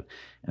saying that.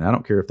 And I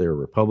don't care if they're a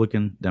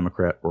Republican,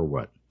 Democrat, or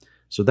what.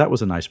 So that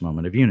was a nice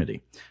moment of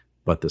unity.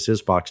 But this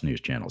is Fox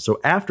News Channel. So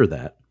after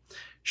that,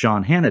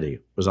 Sean Hannity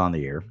was on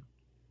the air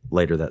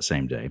later that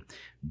same day,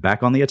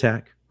 back on the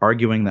attack,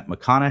 arguing that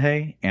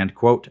McConaughey and,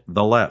 quote,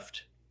 the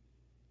left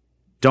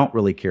don't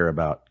really care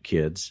about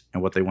kids,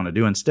 and what they want to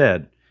do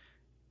instead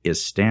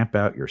is stamp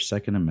out your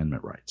Second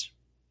Amendment rights.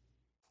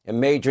 In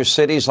major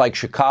cities like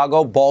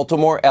Chicago,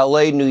 Baltimore,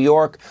 L.A., New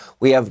York,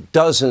 we have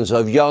dozens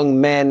of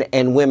young men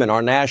and women,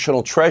 our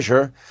national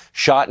treasure,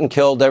 shot and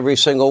killed every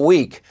single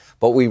week.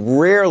 But we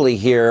rarely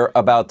hear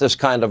about this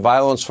kind of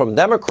violence from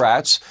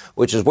Democrats,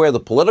 which is where the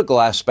political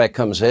aspect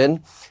comes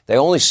in. They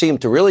only seem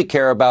to really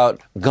care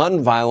about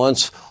gun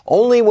violence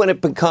only when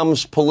it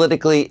becomes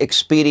politically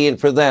expedient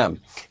for them.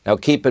 Now,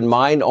 keep in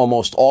mind,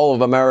 almost all of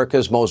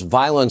America's most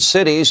violent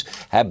cities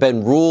have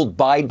been ruled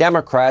by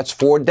Democrats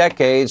for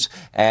decades,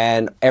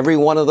 and every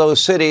one of those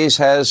cities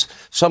has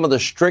some of the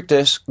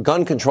strictest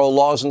gun control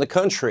laws in the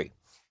country.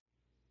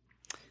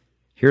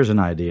 Here's an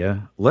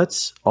idea.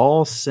 Let's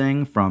all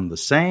sing from the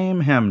same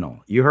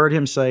hymnal. You heard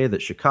him say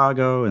that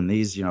Chicago and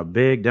these,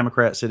 big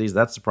Democrat cities,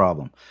 that's the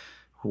problem.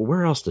 Well,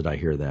 where else did I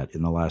hear that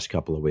in the last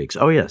couple of weeks?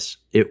 Oh, yes.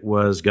 It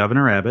was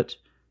Governor Abbott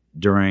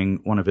during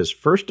one of his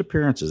first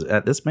appearances.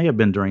 This may have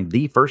been during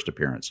the first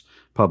appearance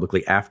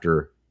publicly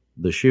after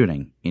the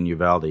shooting in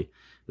Uvalde.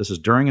 This is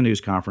during a news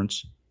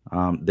conference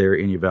there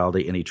in Uvalde,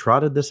 and he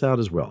trotted this out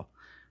as well.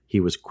 He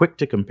was quick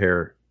to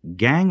compare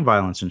gang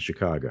violence in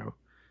Chicago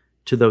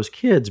to those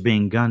kids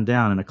being gunned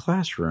down in a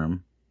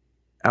classroom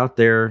out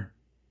there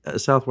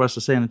southwest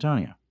of San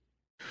Antonio.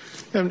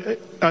 And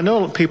I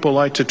know people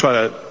like to try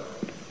to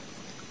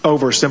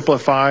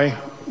oversimplify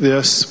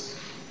this.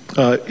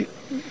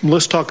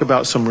 Let's talk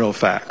about some real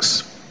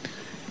facts.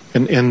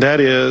 And that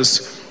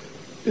is,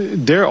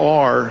 there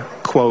are,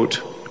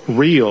 quote,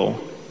 real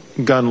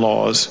gun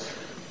laws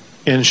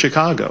in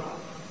Chicago.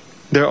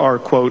 There are,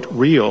 quote,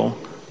 real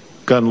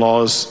gun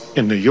laws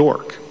in New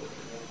York.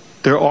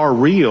 There are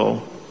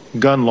real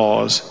gun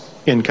laws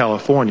in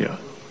California.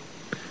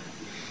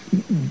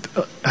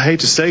 I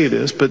hate to say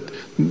this, but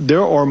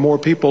there are more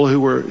people who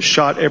were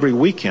shot every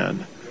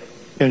weekend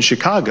in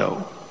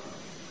Chicago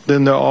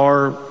than there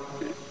are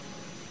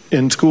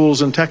in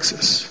schools in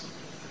Texas.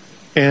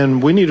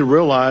 And we need to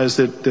realize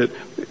that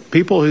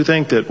people who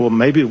think that, well,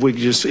 maybe if we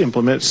could just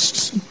implement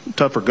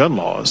tougher gun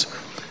laws,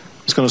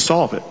 it's going to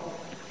solve it.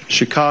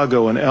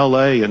 Chicago and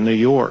LA and New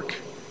York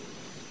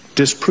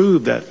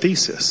disprove that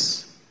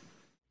thesis.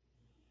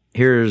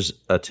 Here's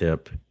a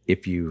tip.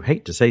 If you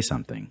hate to say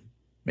something,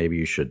 maybe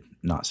you should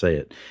not say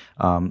it.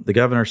 The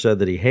governor said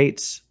that he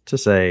hates to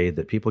say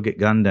that people get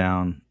gunned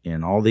down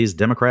in all these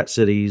Democrat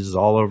cities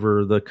all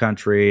over the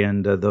country,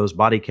 and those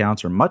body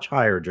counts are much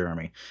higher,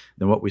 Jeremy,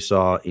 than what we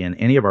saw in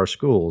any of our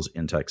schools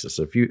in Texas.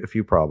 A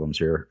few problems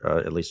here,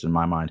 at least in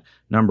my mind.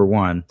 Number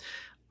one,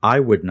 I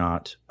would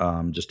not,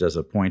 just as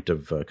a point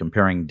of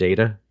comparing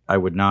data, I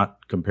would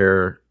not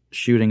compare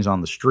shootings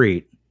on the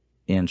street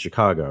in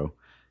Chicago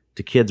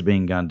to kids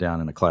being gunned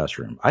down in a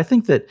classroom. I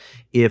think that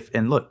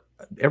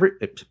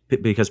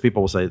because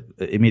people will say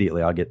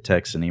immediately, I'll get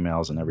texts and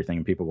emails and everything,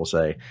 and people will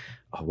say,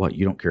 oh, what,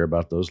 you don't care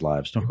about those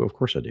lives? No, of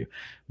course I do.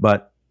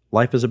 But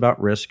life is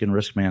about risk and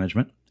risk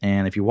management.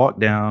 And if you walk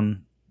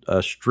down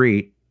a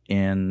street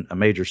in a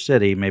major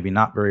city, maybe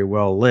not very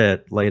well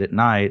lit, late at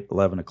night,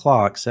 11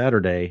 o'clock,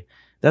 Saturday,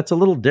 that's a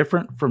little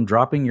different from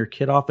dropping your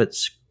kid off at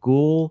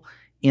school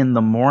in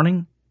the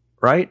morning,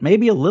 right?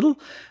 Maybe a little.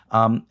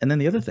 And then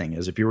the other thing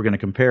is, if you were going to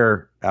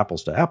compare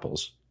apples to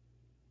apples,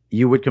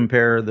 you would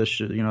compare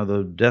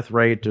the death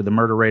rate or the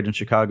murder rate in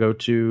Chicago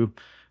to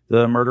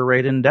the murder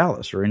rate in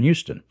Dallas or in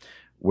Houston,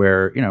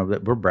 where,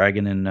 we're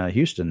bragging in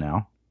Houston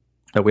now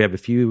that we have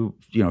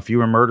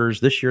fewer murders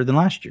this year than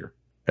last year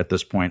at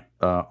this point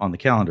on the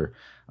calendar.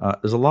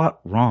 There's a lot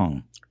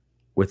wrong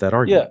with that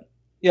argument.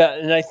 Yeah,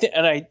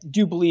 and I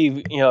do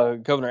believe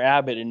Governor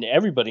Abbott and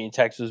everybody in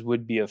Texas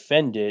would be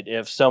offended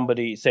if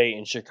somebody, say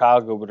in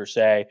Chicago, would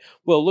say,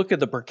 "Well, look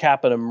at the per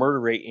capita murder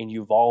rate in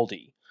Uvalde."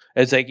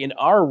 It's like in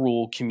our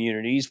rural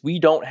communities, we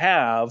don't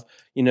have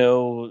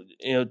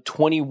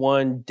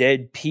 21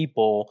 dead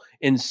people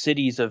in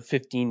cities of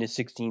 15 to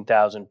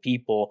 16,000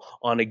 people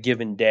on a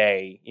given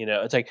day.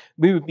 It's like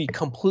we would be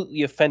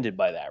completely offended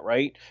by that,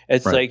 right?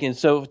 It's right. Like, and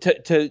so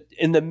to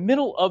in the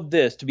middle of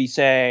this to be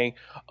saying,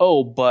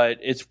 "Oh, but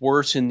it's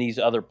worse in these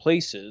other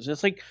places,"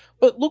 it's like,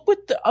 but look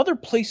what the other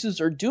places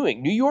are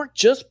doing. New York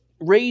just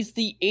raised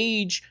the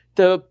age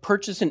to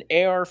purchase an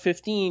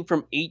AR-15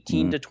 from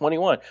 18 to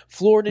 21.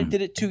 Florida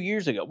did it 2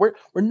 years ago.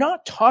 We're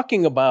not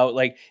talking about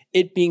like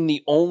it being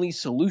the only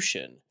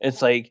solution.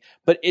 It's like,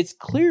 but it's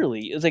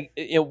clearly, it's like,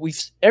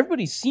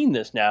 everybody's seen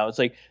this now. It's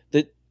like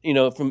that,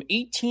 from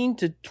 18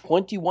 to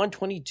 21,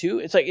 22,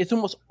 it's like, it's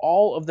almost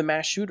all of the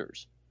mass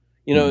shooters.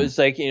 It's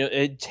like,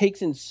 it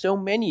takes in so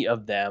many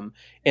of them,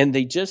 and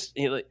they just,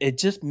 it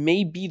just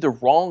may be the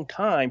wrong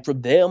time for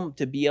them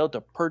to be able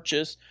to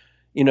purchase,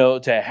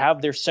 to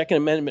have their Second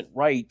Amendment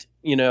right,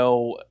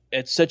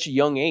 at such a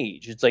young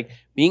age. It's like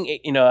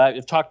being,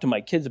 I've talked to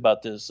my kids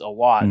about this a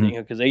lot,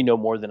 because they know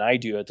more than I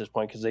do at this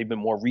point, because they've been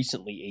more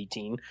recently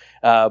 18.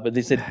 But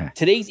they said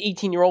today's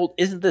 18-year-old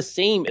isn't the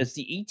same as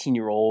the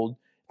 18-year-old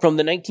from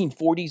the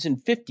 1940s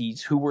and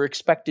 50s who were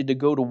expected to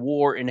go to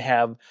war and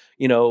have,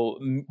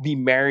 be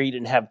married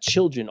and have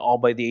children all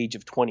by the age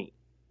of 20.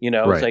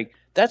 Right. It's like,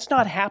 that's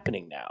not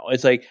happening now.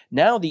 It's like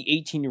now the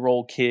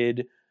 18-year-old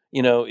kid,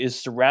 is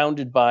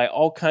surrounded by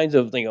all kinds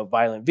of,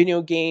 violent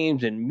video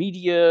games and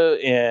media,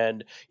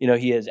 and,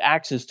 he has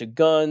access to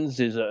guns.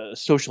 There's a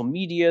social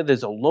media.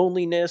 There's a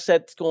loneliness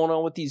that's going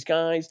on with these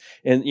guys.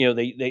 And,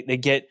 they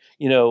get,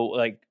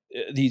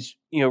 these,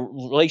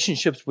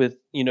 relationships with,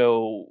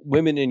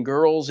 women and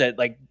girls that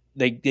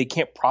they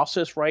can't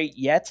process right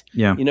yet.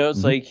 Yeah.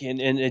 It's like,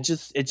 and it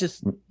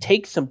just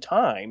takes some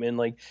time.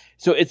 And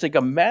so it's like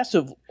a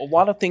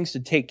lot of things to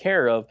take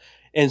care of.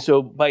 And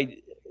so by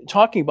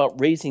talking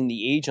about raising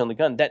the age on the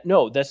gun,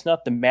 that's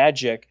not the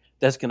magic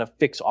that's going to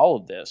fix all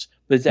of this,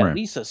 but it's at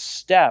least a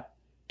step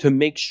to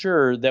make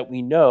sure that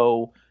we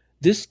know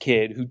this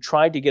kid who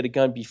tried to get a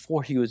gun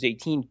before he was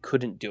 18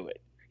 couldn't do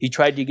it. He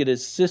tried to get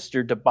his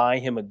sister to buy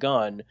him a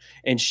gun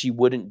and she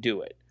wouldn't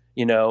do it.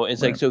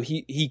 It's like, so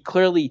he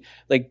clearly,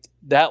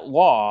 that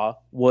law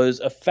was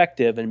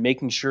effective in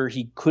making sure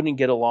he couldn't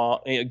get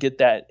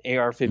that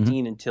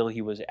AR-15 until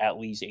he was at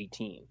least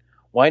 18.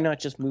 Why not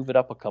just move it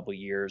up a couple of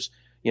years?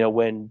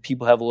 When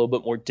people have a little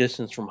bit more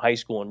distance from high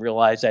school and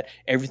realize that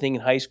everything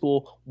in high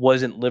school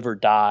wasn't live or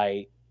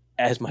die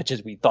as much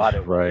as we thought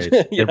it was.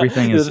 Right.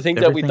 Everything is the things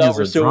that we thought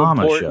were so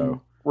important.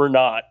 Show. we're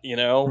not, you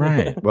know?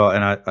 Right. Well,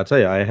 and I tell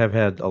you, I have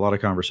had a lot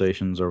of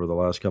conversations over the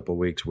last couple of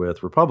weeks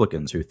with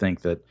Republicans who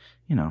think that,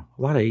 you know,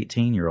 a lot of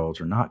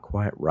 18-year-olds are not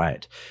quite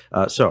right.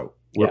 So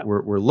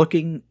we're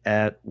looking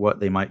at what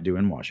they might do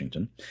in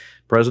Washington.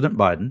 President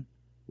Biden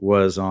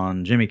was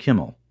on Jimmy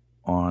Kimmel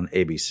on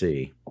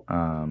ABC.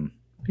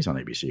 He's on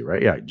ABC,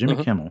 right? Yeah,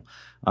 Jimmy Kimmel,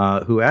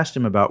 who asked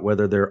him about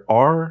whether there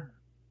are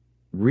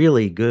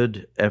really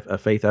good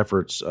faith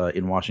efforts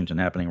in Washington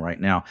happening right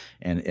now.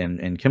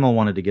 And Kimmel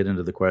wanted to get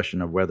into the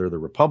question of whether the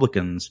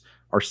Republicans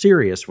are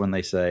serious when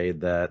they say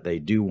that they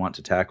do want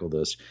to tackle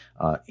this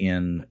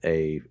in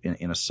a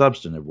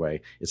substantive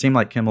way. It seemed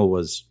like Kimmel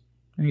was,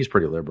 and he's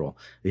pretty liberal,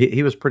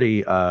 he was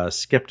pretty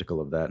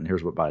skeptical of that. And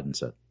here's what Biden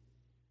said.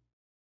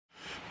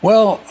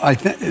 Well, I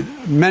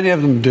think many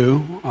of them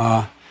do.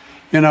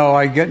 You know,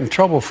 I get in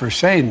trouble for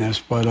saying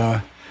this,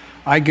 but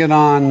I get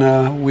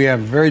on, we have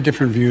very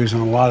different views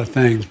on a lot of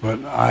things,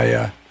 but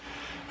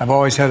I've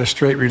always had a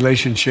straight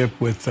relationship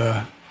with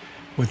the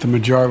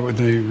majority, with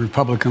the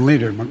Republican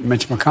leader,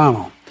 Mitch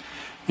McConnell.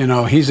 You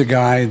know, he's a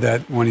guy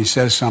that when he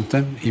says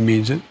something, he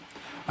means it.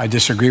 I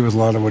disagree with a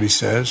lot of what he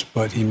says,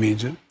 but he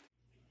means it.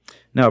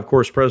 Now, of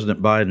course,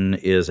 President Biden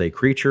is a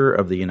creature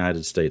of the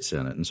United States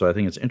Senate, and so I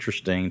think it's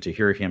interesting to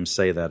hear him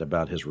say that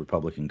about his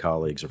Republican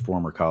colleagues or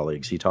former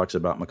colleagues. He talks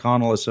about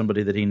McConnell as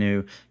somebody that he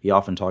knew. He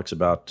often talks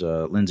about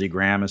Lindsey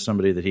Graham as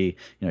somebody that he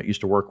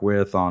used to work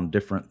with on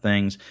different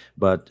things.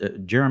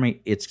 But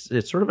Jeremy, it's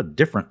sort of a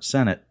different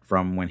Senate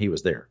from when he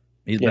was there.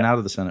 He's been out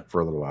of the Senate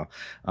for a little while.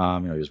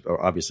 He was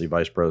obviously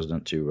vice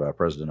president to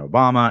President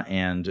Obama,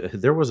 and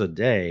there was a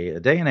day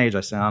and age.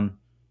 I sound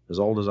as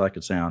old as I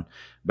could sound.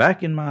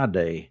 Back in my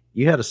day,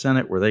 you had a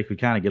Senate where they could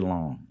kind of get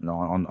along,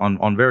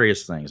 on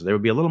various things. They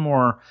would be a little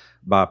more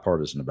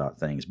bipartisan about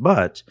things.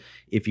 But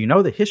if you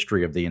know the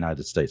history of the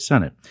United States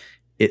Senate,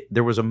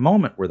 there was a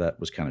moment where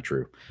that was kind of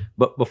true.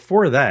 But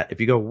before that,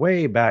 if you go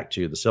way back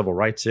to the Civil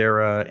Rights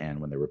era and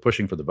when they were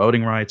pushing for the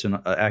Voting Rights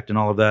Act and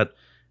all of that,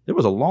 there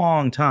was a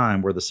long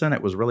time where the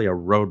Senate was really a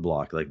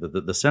roadblock. Like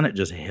the Senate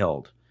just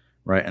held,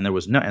 right? And there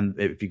was no. And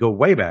if you go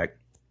way back,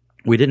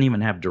 we didn't even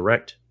have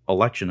direct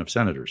election of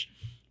senators,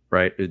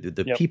 right?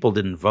 The people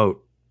didn't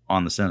vote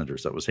on the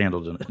senators. That was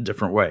handled in a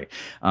different way.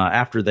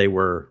 After they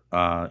were,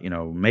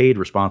 made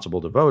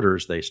responsible to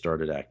voters, they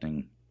started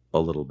acting a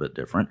little bit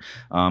different.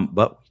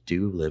 But we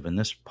do live in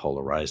this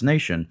polarized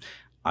nation.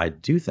 I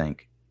do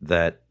think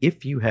that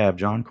if you have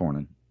John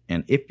Cornyn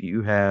and if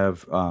you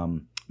have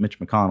Mitch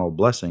McConnell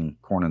blessing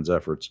Cornyn's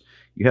efforts,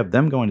 you have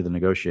them going to the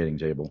negotiating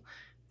table.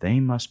 They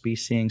must be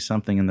seeing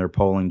something in their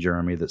polling,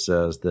 Jeremy, that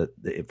says that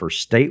for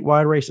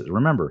statewide races,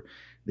 remember,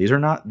 these are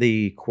not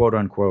the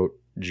quote-unquote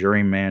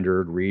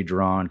gerrymandered,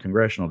 redrawn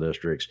congressional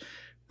districts.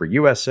 For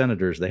U.S.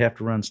 senators, they have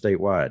to run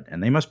statewide,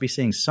 and they must be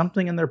seeing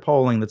something in their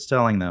polling that's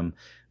telling them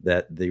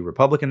that the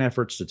Republican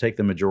efforts to take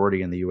the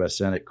majority in the U.S.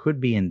 Senate could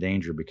be in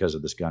danger because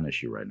of this gun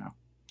issue right now.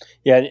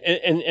 Yeah,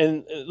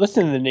 and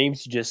listen to the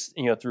names you just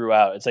threw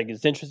out. It's like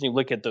it's interesting to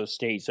look at those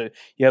states. So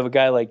you have a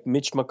guy like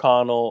Mitch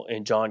McConnell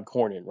and John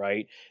Cornyn,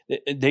 right?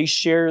 They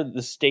share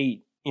the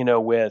state,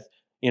 with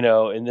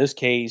in this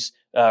case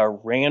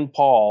Rand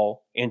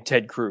Paul and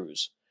Ted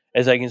Cruz.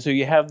 So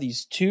you have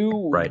these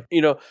two, right?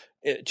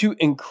 Two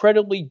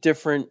incredibly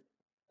different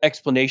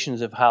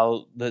explanations of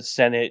how the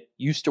Senate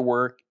used to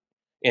work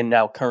and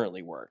now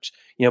currently works.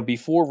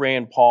 Before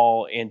Rand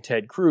Paul and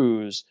Ted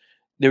Cruz,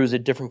 there was a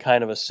different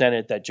kind of a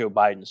Senate that Joe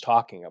Biden's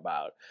talking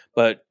about.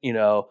 But,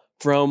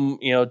 from,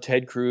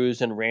 Ted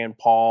Cruz and Rand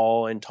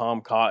Paul and Tom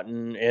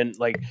Cotton and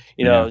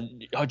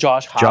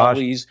Josh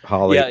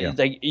Hawley. Yeah.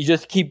 Like you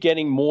just keep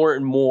getting more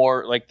and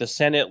more like the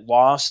Senate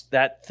lost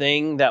that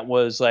thing that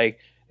was like,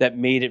 that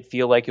made it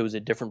feel like it was a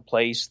different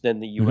place than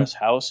the U.S.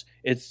 House.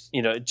 It's,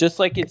 just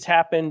like it's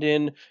happened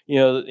in,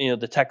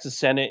 the Texas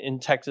Senate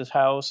and Texas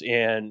House.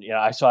 And,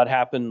 I saw it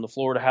happen in the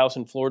Florida House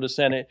and Florida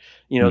Senate.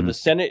 The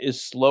Senate is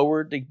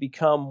slower to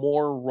become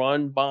more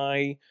run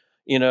by,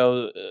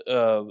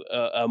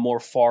 a more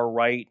far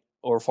right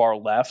or far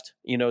left,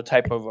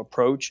 type of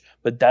approach.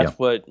 But that's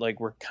what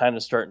we're kind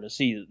of starting to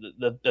see.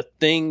 The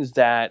things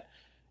that,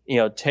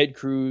 Ted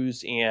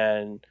Cruz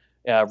and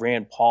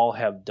Rand Paul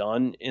have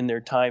done in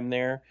their time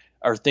there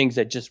are things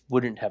that just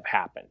wouldn't have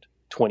happened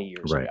 20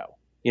 years ago.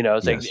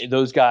 It's like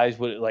those guys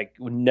would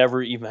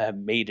never even have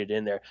made it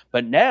in there.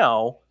 But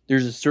now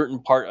there's a certain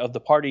part of the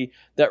party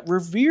that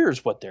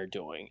reveres what they're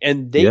doing,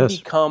 and they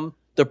become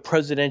the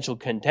presidential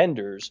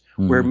contenders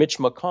where Mitch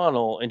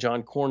McConnell and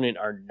John Cornyn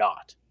are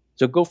not.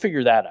 So go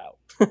figure that out.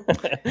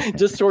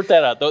 Just sort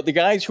that out. The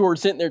guys who are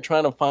sitting there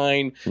trying to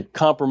find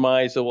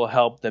compromise that will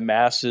help the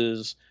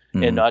masses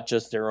and not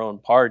just their own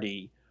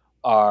party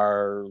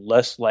are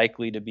less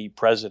likely to be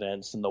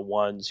presidents than the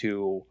ones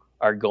who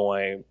are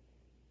going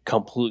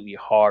completely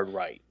hard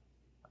right.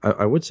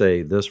 I would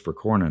say this for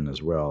Cornyn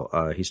as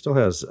well. He still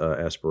has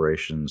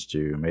aspirations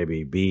to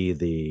maybe be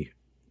the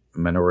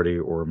minority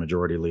or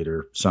majority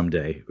leader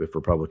someday if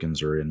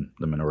Republicans are in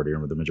the minority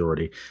or the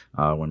majority.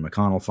 When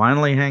McConnell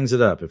finally hangs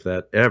it up, if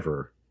that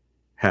ever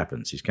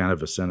happens, he's kind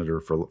of a senator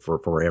for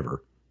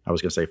forever. I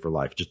was going to say for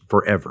life, just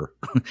forever.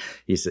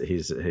 he's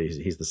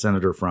the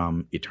senator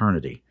from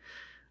eternity.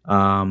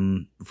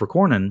 For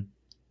Cornyn,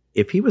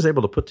 if he was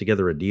able to put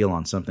together a deal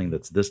on something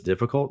that's this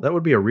difficult, that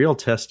would be a real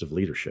test of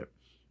leadership,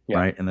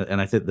 right?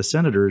 And I think the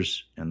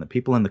senators and the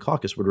people in the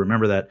caucus would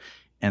remember that.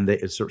 And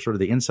it's sort of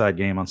the inside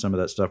game on some of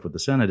that stuff with the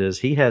Senate is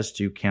he has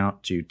to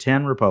count to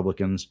 10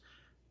 Republicans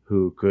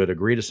who could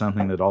agree to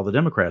something that all the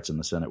Democrats in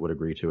the Senate would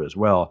agree to as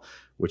well,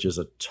 which is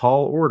a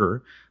tall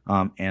order.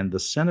 And the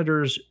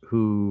senators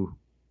who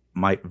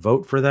might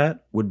vote for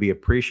that would be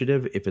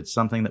appreciative if it's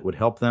something that would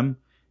help them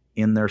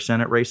in their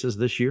Senate races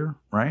this year,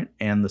 right?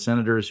 And the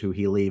senators who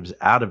he leaves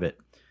out of it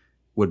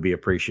would be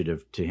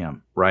appreciative to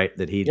him, right?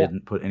 That he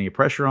didn't put any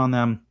pressure on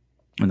them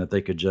and that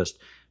they could just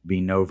be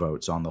no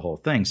votes on the whole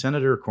thing.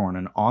 Senator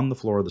Cornyn on the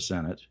floor of the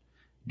Senate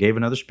gave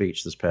another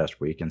speech this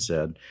past week and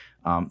said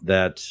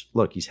that,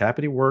 look, he's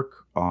happy to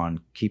work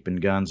on keeping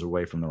guns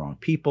away from the wrong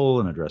people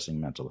and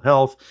addressing mental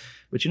health.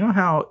 But you know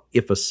how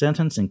if a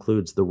sentence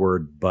includes the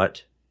word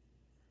but,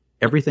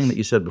 everything that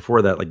you said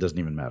before that doesn't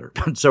even matter.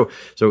 So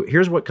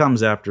here's what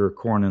comes after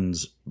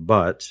Cornyn's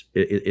but,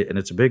 and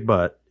it's a big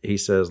but. He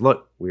says,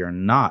 look, we are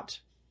not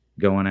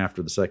going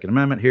after the Second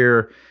Amendment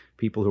here.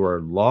 People who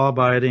are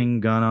law-abiding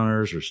gun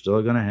owners are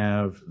still going to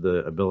have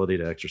the ability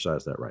to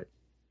exercise that right.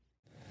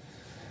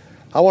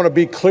 I want to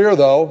be clear,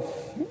 though,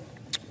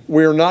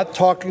 we are not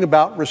talking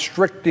about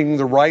restricting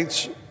the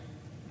rights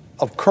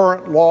of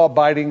current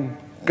law-abiding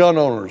gun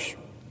owners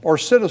or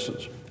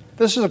citizens.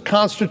 This is a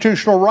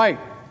constitutional right,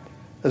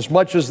 as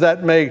much as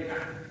that may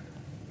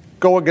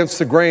go against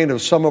the grain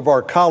of some of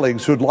our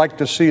colleagues who'd like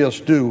to see us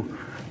do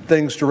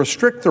things to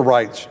restrict the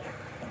rights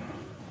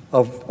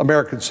of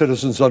American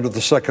citizens under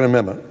the Second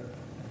Amendment.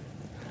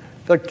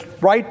 The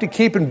right to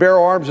keep and bear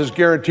arms is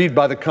guaranteed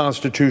by the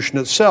Constitution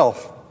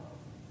itself.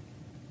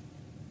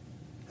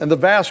 And the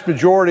vast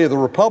majority of the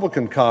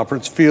Republican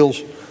conference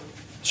feels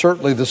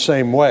certainly the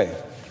same way.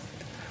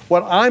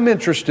 What I'm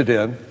interested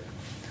in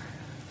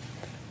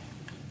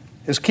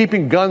is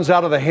keeping guns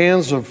out of the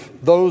hands of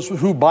those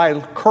who, by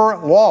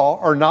current law,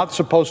 are not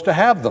supposed to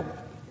have them.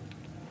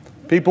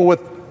 People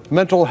with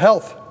mental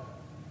health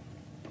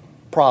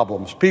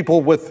problems,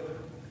 people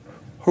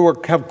who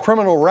have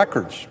criminal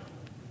records.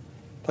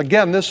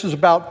 Again, this is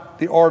about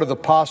the art of the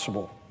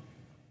possible.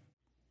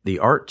 The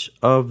art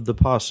of the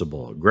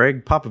possible.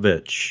 Greg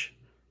Popovich,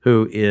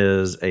 who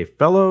is a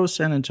fellow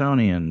San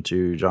Antonian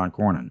to John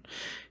Cornyn,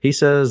 he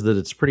says that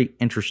it's pretty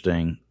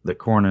interesting that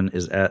Cornyn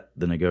is at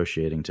the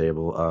negotiating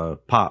table.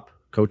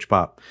 Coach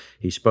Pop,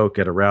 he spoke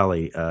at a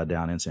rally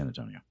down in San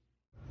Antonio.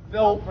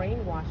 They'll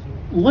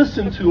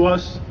listen to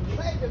us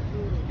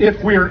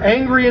if we're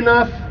angry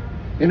enough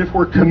and if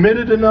we're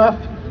committed enough.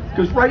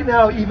 Because right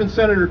now, even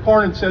Senator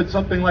Cornyn said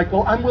something like,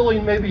 well, I'm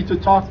willing maybe to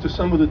talk to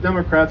some of the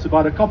Democrats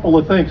about a couple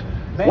of things.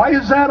 Why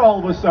is that all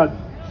of a sudden?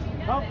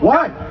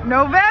 Why?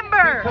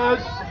 November!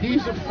 Because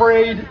he's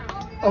afraid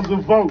of the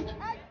vote.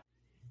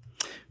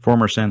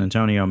 Former San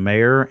Antonio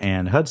mayor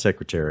and HUD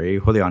secretary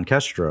Julian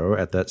Castro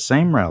at that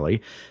same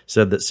rally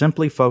said that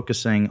simply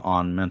focusing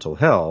on mental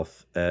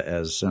health,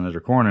 as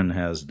Senator Cornyn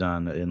has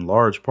done in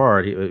large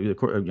part,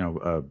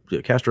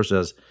 Castro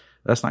says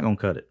that's not going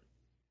to cut it.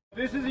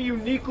 This is a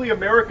uniquely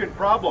American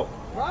problem.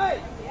 Right.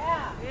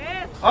 Yeah.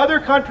 Yes. Other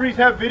countries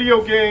have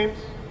video games.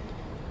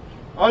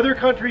 Other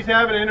countries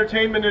have an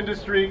entertainment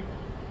industry.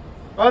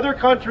 Other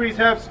countries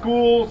have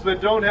schools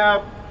that don't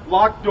have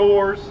locked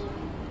doors.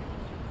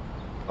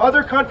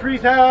 Other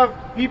countries have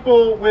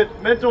people with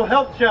mental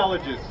health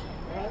challenges.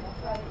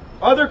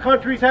 Other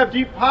countries have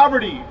deep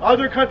poverty.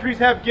 Other countries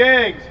have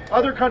gangs.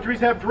 Other countries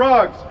have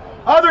drugs.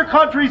 Other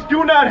countries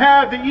do not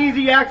have the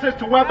easy access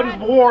to weapons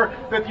of war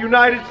that the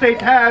United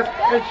States has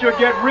and should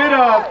get rid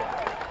of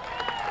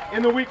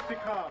in the weeks to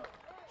come.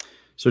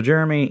 So,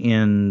 Jeremy,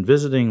 in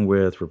visiting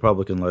with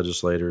Republican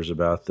legislators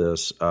about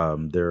this,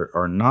 there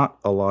are not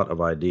a lot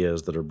of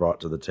ideas that are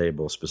brought to the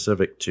table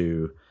specific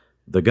to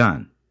the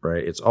gun,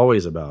 right? It's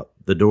always about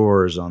the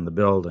doors on the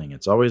building.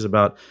 It's always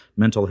about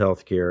mental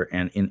health care.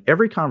 And in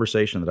every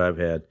conversation that I've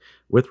had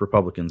with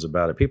Republicans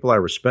about it, people I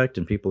respect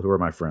and people who are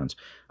my friends,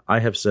 I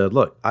have said,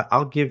 look,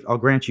 I'll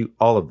grant you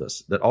all of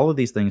this, that all of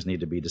these things need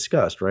to be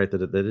discussed, right?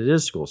 That it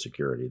is school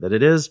security, that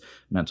it is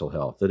mental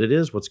health, that it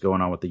is what's going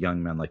on with the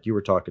young men, like you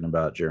were talking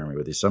about, Jeremy,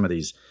 with some of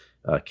these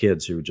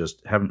kids who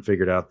just haven't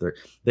figured out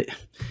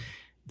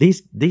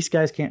these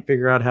guys can't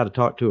figure out how to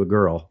talk to a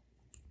girl,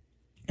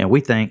 and we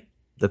think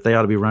that they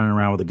ought to be running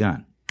around with a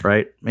gun,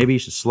 right? Maybe you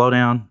should slow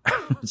down,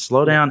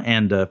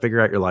 and figure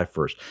out your life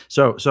first.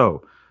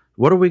 So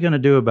what are we going to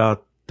do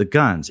about the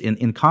guns?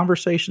 In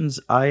conversations,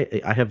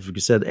 I have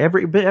said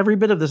every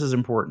bit of this is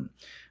important.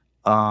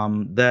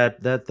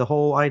 That the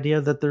whole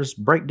idea that there's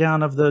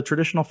breakdown of the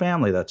traditional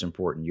family, that's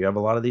important. You have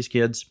a lot of these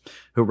kids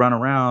who run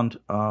around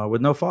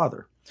with no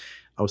father.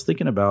 I was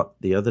thinking about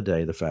the other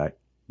day the fact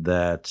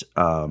that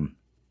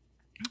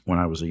when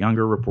I was a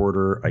younger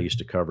reporter, I used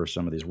to cover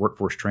some of these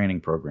workforce training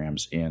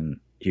programs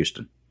in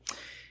Houston.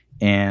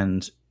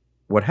 And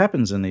what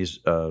happens in these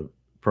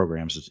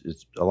programs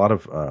is a lot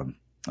of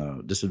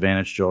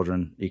disadvantaged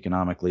children,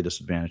 economically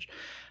disadvantaged.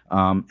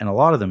 And a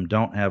lot of them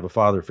don't have a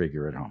father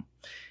figure at home.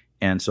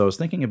 And so I was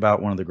thinking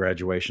about one of the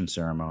graduation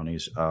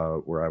ceremonies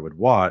where I would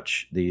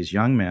watch these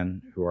young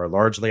men who are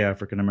largely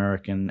African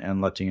American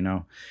and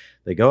Latino.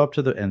 They go up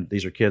to and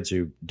these are kids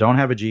who don't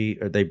have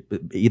they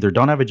either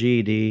don't have a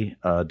GED,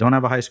 don't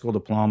have a high school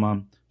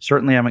diploma,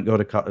 certainly haven't gone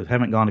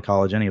to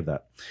college, any of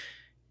that.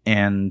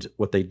 And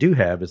what they do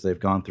have is they've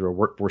gone through a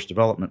workforce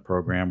development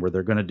program where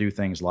they're going to do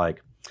things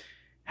like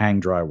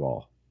hang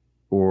drywall,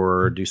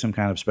 or do some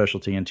kind of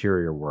specialty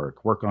interior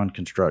work on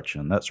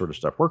construction, that sort of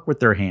stuff, work with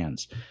their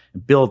hands,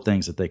 and build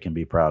things that they can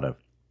be proud of.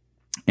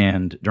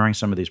 And during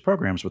some of these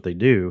programs, what they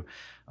do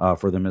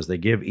for them is they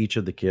give each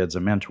of the kids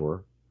a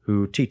mentor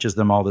who teaches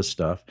them all this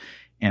stuff.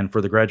 And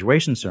for the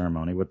graduation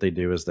ceremony, what they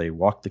do is they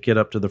walk the kid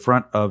up to the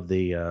front of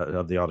the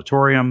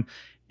auditorium,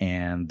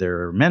 and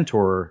their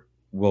mentor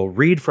will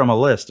read from a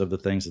list of the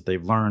things that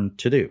they've learned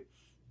to do,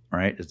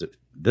 right? Is that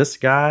this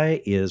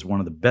guy is one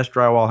of the best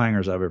drywall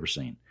hangers I've ever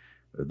seen.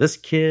 This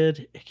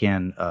kid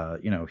can,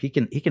 he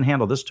can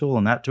handle this tool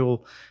and that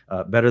tool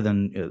better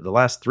than the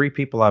last 3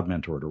 people I've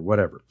mentored, or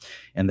whatever.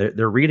 And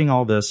they're reading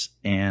all this,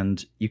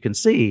 and you can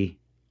see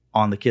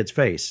on the kid's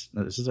face,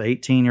 this is an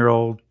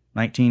 18-year-old,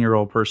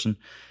 19-year-old person,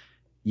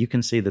 you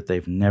can see that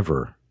they've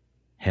never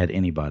had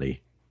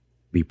anybody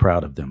be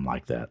proud of them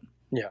like that.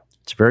 Yeah.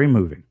 It's very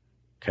moving.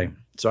 Okay.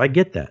 So I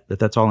get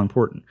that's all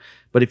important.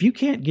 But if you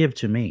can't give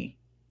to me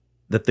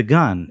that the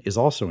gun is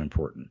also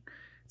important,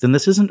 then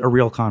this isn't a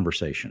real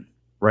conversation.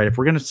 Right? If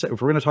we're going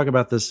to talk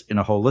about this in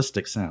a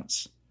holistic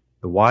sense,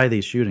 the why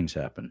these shootings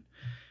happen,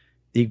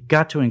 you've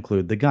got to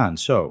include the gun.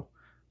 So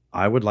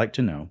I would like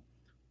to know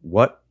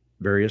what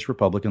various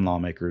Republican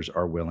lawmakers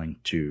are willing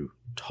to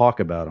talk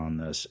about on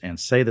this and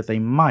say that they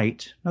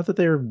might, not that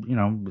they're,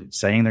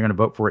 saying they're going to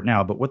vote for it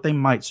now, but what they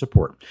might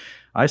support.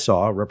 I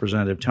saw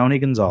Representative Tony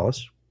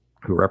Gonzalez,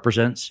 who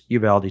represents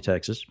Uvalde,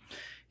 Texas.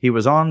 He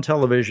was on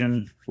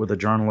television with a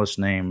journalist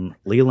named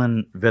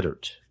Leland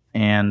Vittert,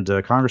 and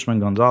Congressman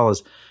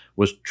Gonzalez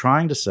was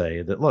trying to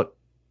say that, look,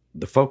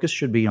 the focus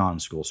should be on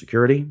school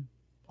security,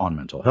 on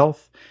mental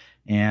health,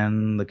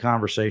 and the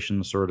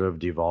conversation sort of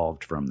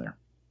devolved from there.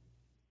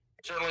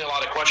 Certainly a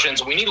lot of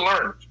questions. We need to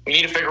learn. We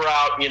need to figure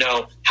out,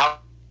 how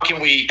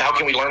can we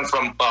learn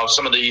from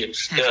some of the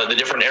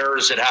different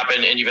errors that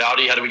happen in Uvalde?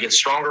 How do we get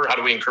stronger? How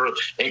do we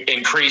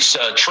increase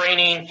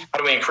training? How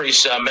do we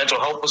increase mental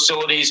health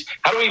facilities?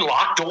 How do we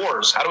lock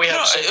doors? How do we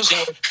have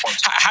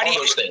all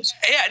those things?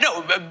 Yeah,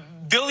 no.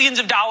 Billions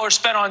of dollars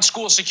spent on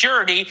school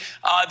security.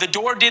 The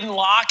door didn't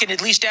lock, and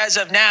at least as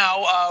of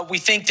now, we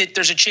think that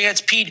there's a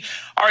chance Pete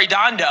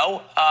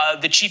Arredondo,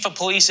 the chief of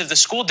police of the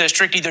school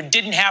district, either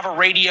didn't have a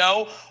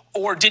radio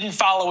or didn't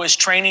follow his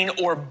training,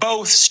 or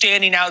both,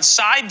 standing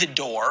outside the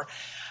door.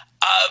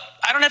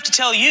 I don't have to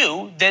tell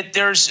you that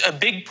there's a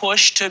big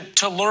push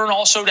to learn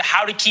also to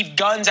how to keep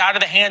guns out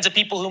of the hands of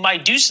people who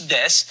might do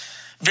this.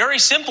 Very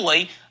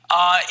simply,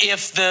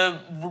 if the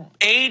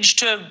age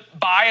to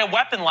buy a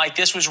weapon like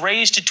this was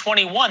raised to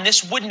 21,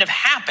 this wouldn't have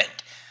happened.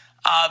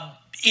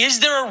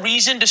 Is there a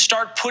reason to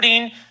start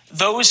putting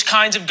those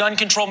kinds of gun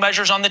control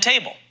measures on the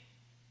table?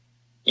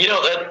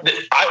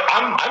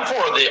 I'm for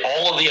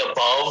all of the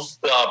above.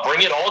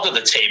 Bring it all to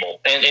the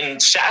table.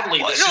 And sadly,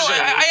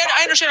 I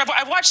understand.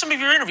 I've watched some of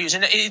your interviews,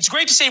 and it's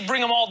great to say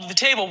bring them all to the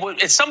table.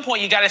 But at some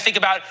point, you got to think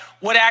about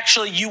what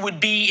actually you would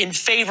be in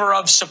favor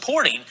of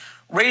supporting.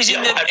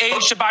 Raising the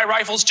age to buy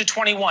rifles to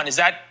 21. Is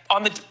that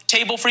on the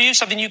table for you?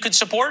 Something you could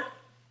support?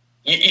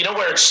 You know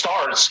where it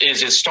starts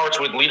is it starts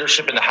with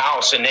leadership in the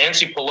House, and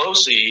Nancy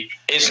Pelosi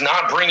is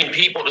not bringing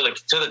people to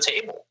the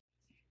table.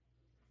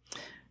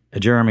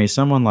 Jeremy,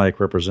 someone like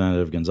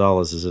Representative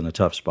Gonzalez is in a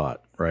tough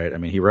spot, right? I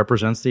mean, he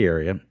represents the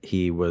area.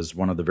 He was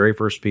one of the very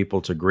first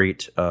people to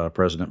greet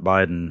President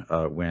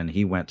Biden when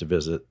he went to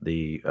visit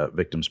the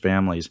victims'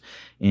 families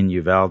in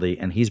Uvalde,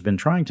 and he's been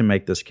trying to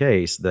make this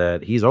case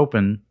that he's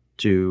open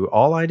to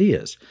all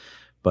ideas.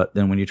 But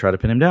then when you try to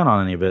pin him down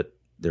on any of it,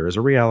 there is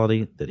a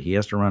reality that he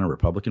has to run a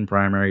Republican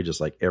primary just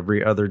like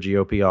every other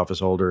GOP office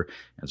holder.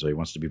 And so he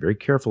wants to be very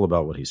careful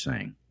about what he's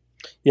saying.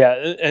 Yeah,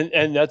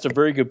 and that's a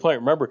very good point.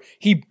 Remember,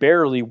 he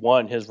barely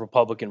won his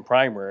Republican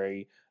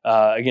primary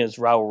against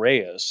Raul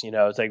Reyes.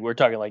 It's like we're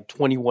talking like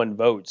 21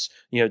 votes,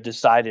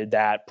 decided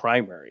that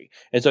primary.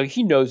 And so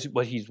he knows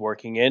what he's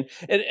working in.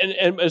 And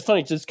it's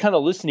funny, just kind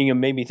of listening and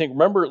made me think,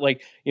 remember,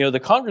 the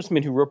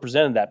congressman who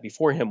represented that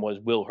before him was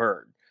Will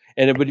Hurd.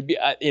 And it would be,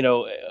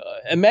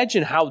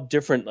 imagine how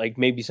different,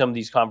 maybe some of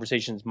these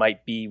conversations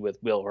might be with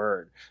Will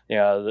Hurd.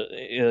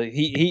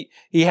 He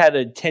had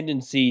a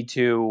tendency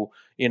to,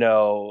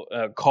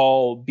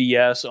 call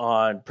BS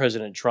on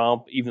President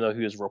Trump, even though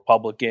he was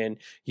Republican.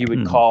 He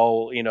would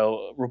call,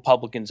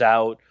 Republicans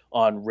out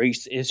on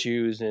race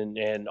issues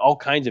and all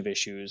kinds of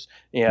issues.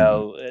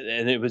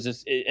 And it was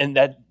just, and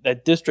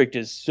that district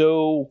is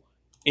so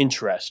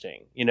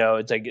interesting.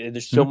 It's like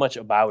there's so much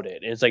about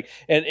it. It's like,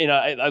 and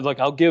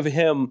I'll give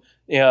him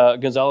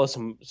Gonzalez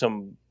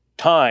some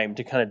time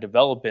to kind of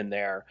develop in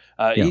there.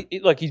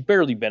 He's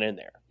barely been in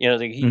there.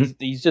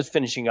 He's just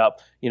finishing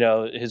up,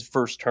 his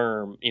first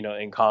term,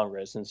 in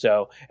Congress. And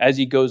so as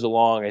he goes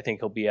along, I think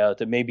he'll be out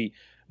to maybe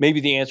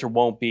the answer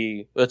won't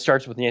be, it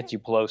starts with Nancy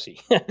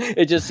Pelosi.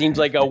 It just seems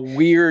like a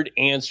weird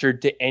answer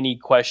to any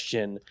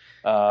question.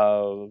 I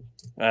don't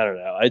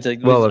know. It's like,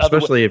 well,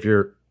 especially if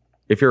you're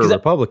a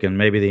Republican,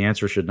 maybe the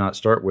answer should not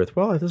start with,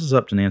 well, this is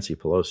up to Nancy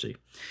Pelosi.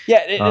 Yeah,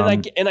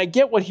 and I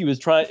get what he was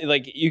trying.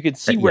 Like, you could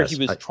see where he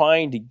was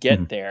trying to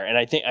get there, and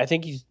I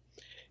think he's,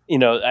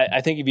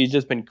 I think if he's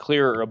just been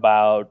clearer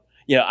about,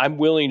 I'm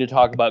willing to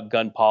talk about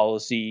gun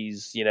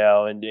policies,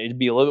 and it'd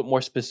be a little bit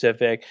more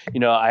specific.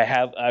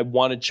 I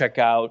want to check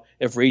out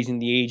if raising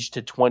the age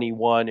to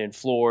 21 in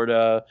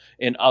Florida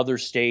and other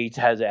states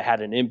has it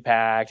had an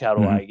impact. How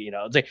do I,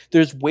 it's like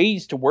there's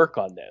ways to work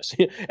on this.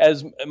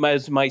 As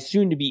my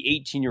soon to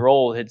be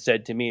 18-year-old had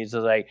said to me, it's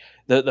like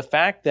the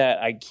fact that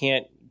I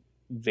can't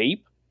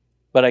vape,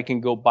 but I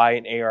can go buy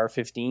an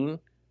AR-15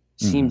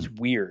 seems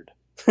weird.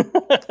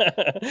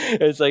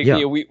 It's like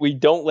we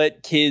don't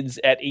let kids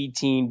at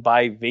 18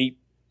 buy vape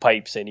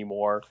pipes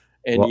anymore,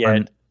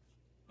 and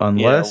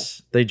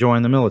unless they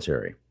join the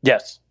military.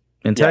 Yes,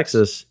 in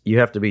Texas, you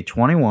have to be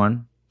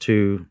 21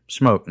 to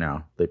smoke.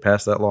 Now they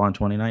passed that law in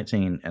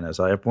 2019, and as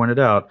I have pointed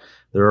out,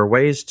 there are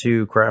ways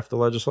to craft the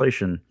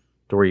legislation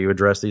to where you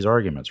address these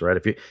arguments.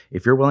 Right?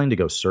 If you're willing to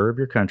go serve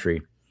your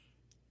country,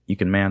 you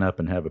can man up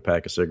and have a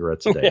pack of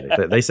cigarettes a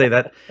day. They say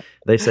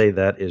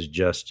that is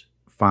just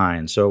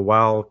fine. So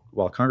while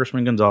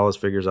Congressman Gonzalez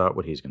figures out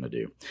what he's going to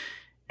do,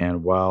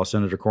 and while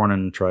Senator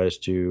Cornyn tries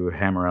to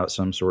hammer out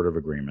some sort of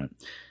agreement,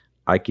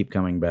 I keep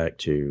coming back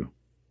to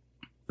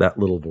that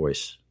little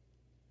voice,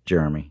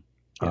 Jeremy.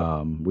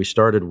 Yeah. We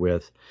started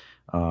with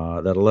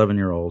that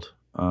 11-year-old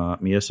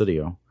Mia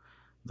Cedillo,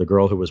 the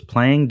girl who was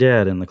playing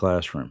dead in the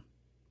classroom,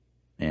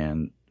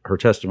 and her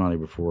testimony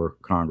before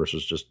Congress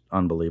was just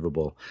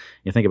unbelievable.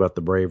 You think about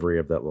the bravery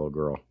of that little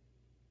girl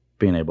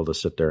being able to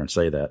sit there and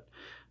say that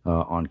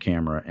on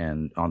camera,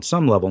 and on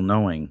some level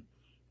knowing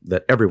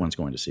that everyone's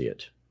going to see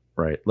it,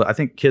 right? I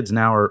think kids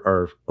now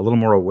are a little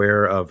more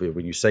aware of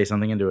when you say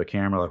something into a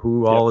camera, like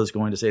who all is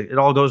going to see it. It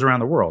all goes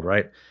around the world,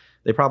 right?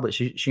 They probably,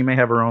 she may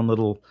have her own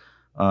little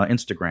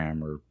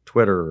Instagram or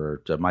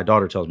Twitter, or my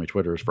daughter tells me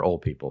Twitter is for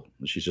old people.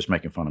 She's just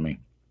making fun of me.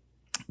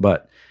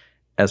 But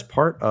as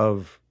part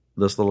of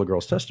this little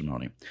girl's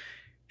testimony,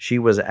 she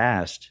was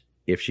asked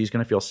if she's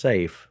going to feel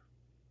safe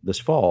this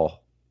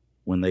fall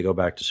when they go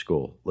back to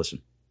school.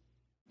 Listen.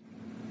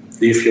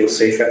 Do you feel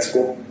safe at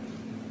school?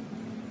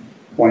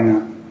 Why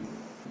not?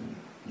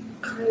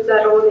 Because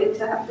I don't want it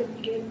to happen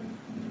again.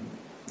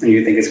 And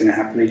you think it's going to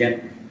happen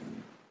again?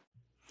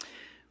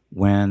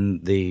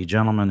 When the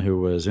gentleman who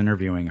was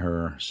interviewing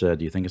her said,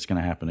 "Do you think it's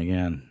going to happen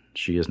again?"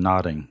 she is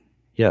nodding.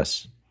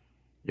 Yes,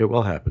 it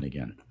will happen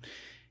again.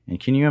 And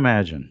can you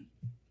imagine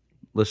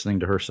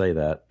listening to her say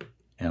that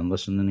and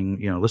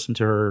listen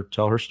to her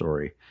tell her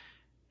story,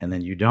 and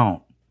then you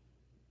don't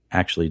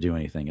actually do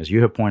anything? As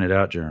you have pointed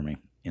out, Jeremy,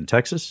 in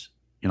Texas,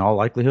 in all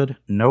likelihood,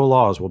 no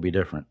laws will be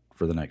different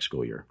for the next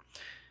school year.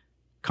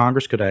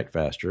 Congress could act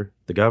faster.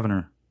 The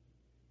governor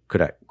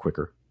could act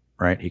quicker,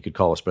 right? He could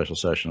call a special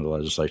session of the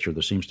legislature.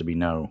 There seems to be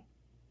no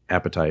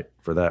appetite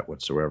for that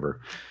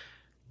whatsoever.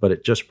 But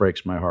it just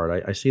breaks my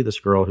heart. I see this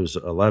girl who's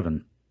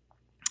 11,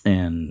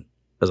 and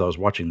as I was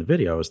watching the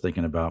video, I was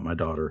thinking about my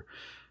daughter,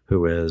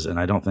 who is, and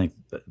I don't think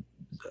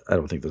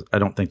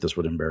this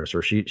would embarrass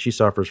her. She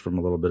suffers from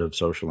a little bit of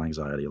social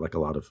anxiety, like a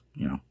lot of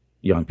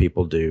young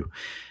people do.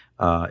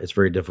 It's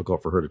very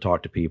difficult for her to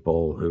talk to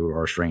people who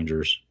are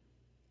strangers.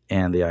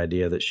 And the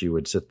idea that she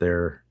would sit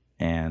there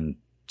and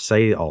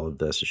say all of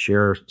this,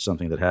 share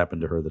something that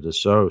happened to her that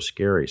is so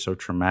scary, so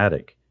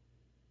traumatic,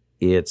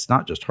 it's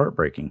not just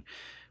heartbreaking,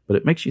 but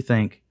it makes you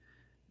think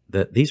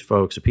that these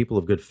folks, the people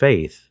of good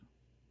faith,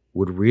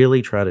 would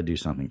really try to do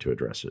something to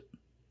address it.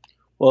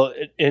 Well,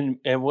 and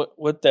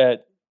what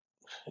that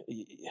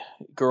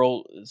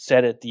girl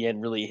said at the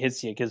end really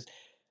hits you, because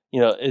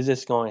is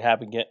this going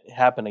to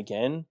happen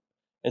again?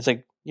 It's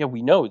like, yeah,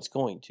 we know it's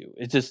going to.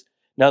 It's just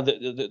now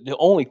the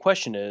only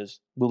question is,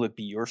 will it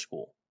be your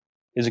school?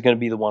 Is it going to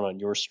be the one on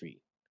your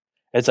street?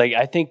 It's like,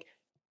 I think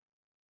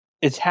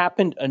it's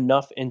happened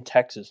enough in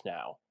Texas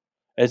now.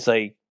 It's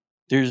like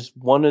there's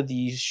one of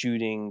these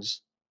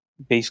shootings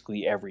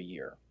basically every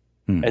year.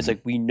 Mm-hmm. It's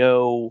like we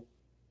know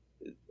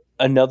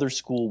another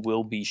school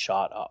will be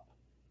shot up.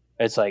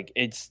 It's like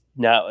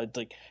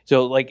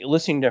so like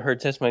listening to her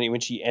testimony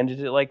when she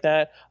ended it like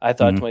that, I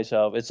thought to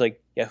myself, it's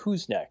like, yeah,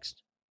 who's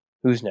next?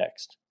 Who's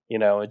next?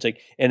 It's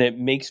like, and it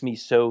makes me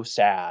so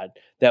sad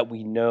that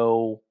we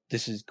know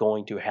this is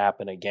going to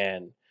happen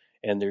again,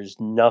 and there's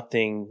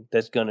nothing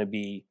that's going to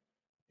be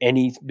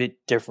any bit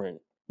different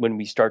when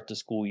we start the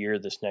school year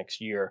this next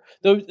year.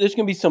 There's going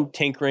to be some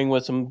tinkering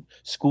with some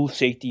school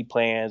safety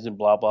plans and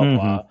blah, blah,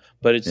 blah,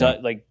 but it's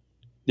not like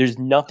there's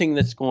nothing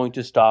that's going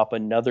to stop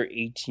another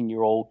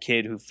 18-year-old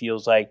kid who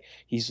feels like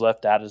he's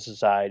left out of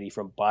society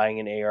from buying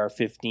an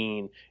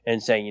AR-15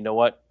 and saying, you know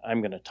what,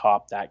 I'm going to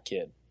top that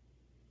kid.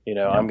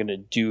 I'm going to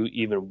do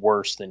even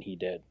worse than he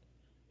did.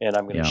 and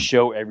I'm going to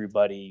show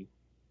everybody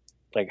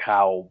like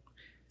how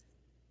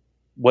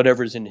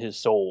whatever's in his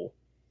soul,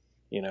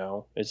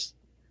 it's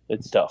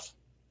tough.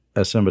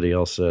 As somebody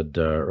else said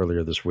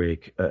earlier this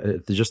week,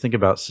 just think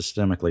about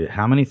systemically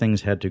how many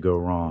things had to go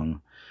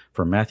wrong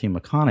for Matthew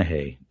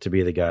McConaughey to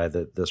be the guy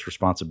that this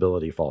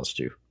responsibility falls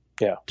to.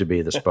 Yeah. To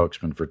be the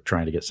spokesman for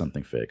trying to get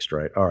something fixed,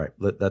 right? All right,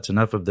 that's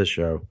enough of this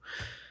show.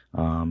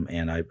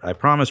 And I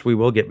promise we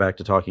will get back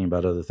to talking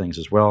about other things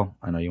as well.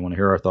 I know you want to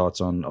hear our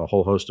thoughts on a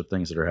whole host of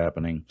things that are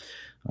happening,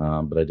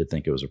 but I did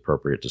think it was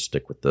appropriate to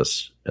stick with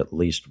this at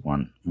least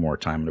one more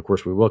time. And of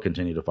course, we will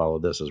continue to follow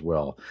this as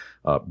well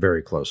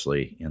very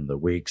closely in the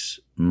weeks,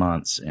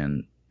 months,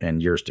 and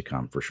years to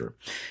come, for sure.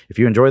 If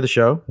you enjoy the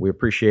show, we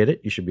appreciate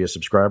it. You should be a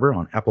subscriber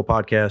on Apple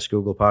Podcasts,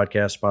 Google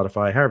Podcasts,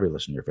 Spotify, however you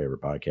listen to your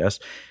favorite podcast.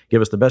 Give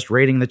us the best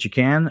rating that you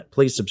can.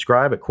 Please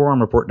subscribe at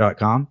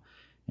quorumreport.com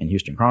and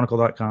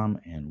HoustonChronicle.com,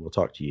 and we'll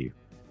talk to you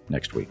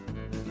next week.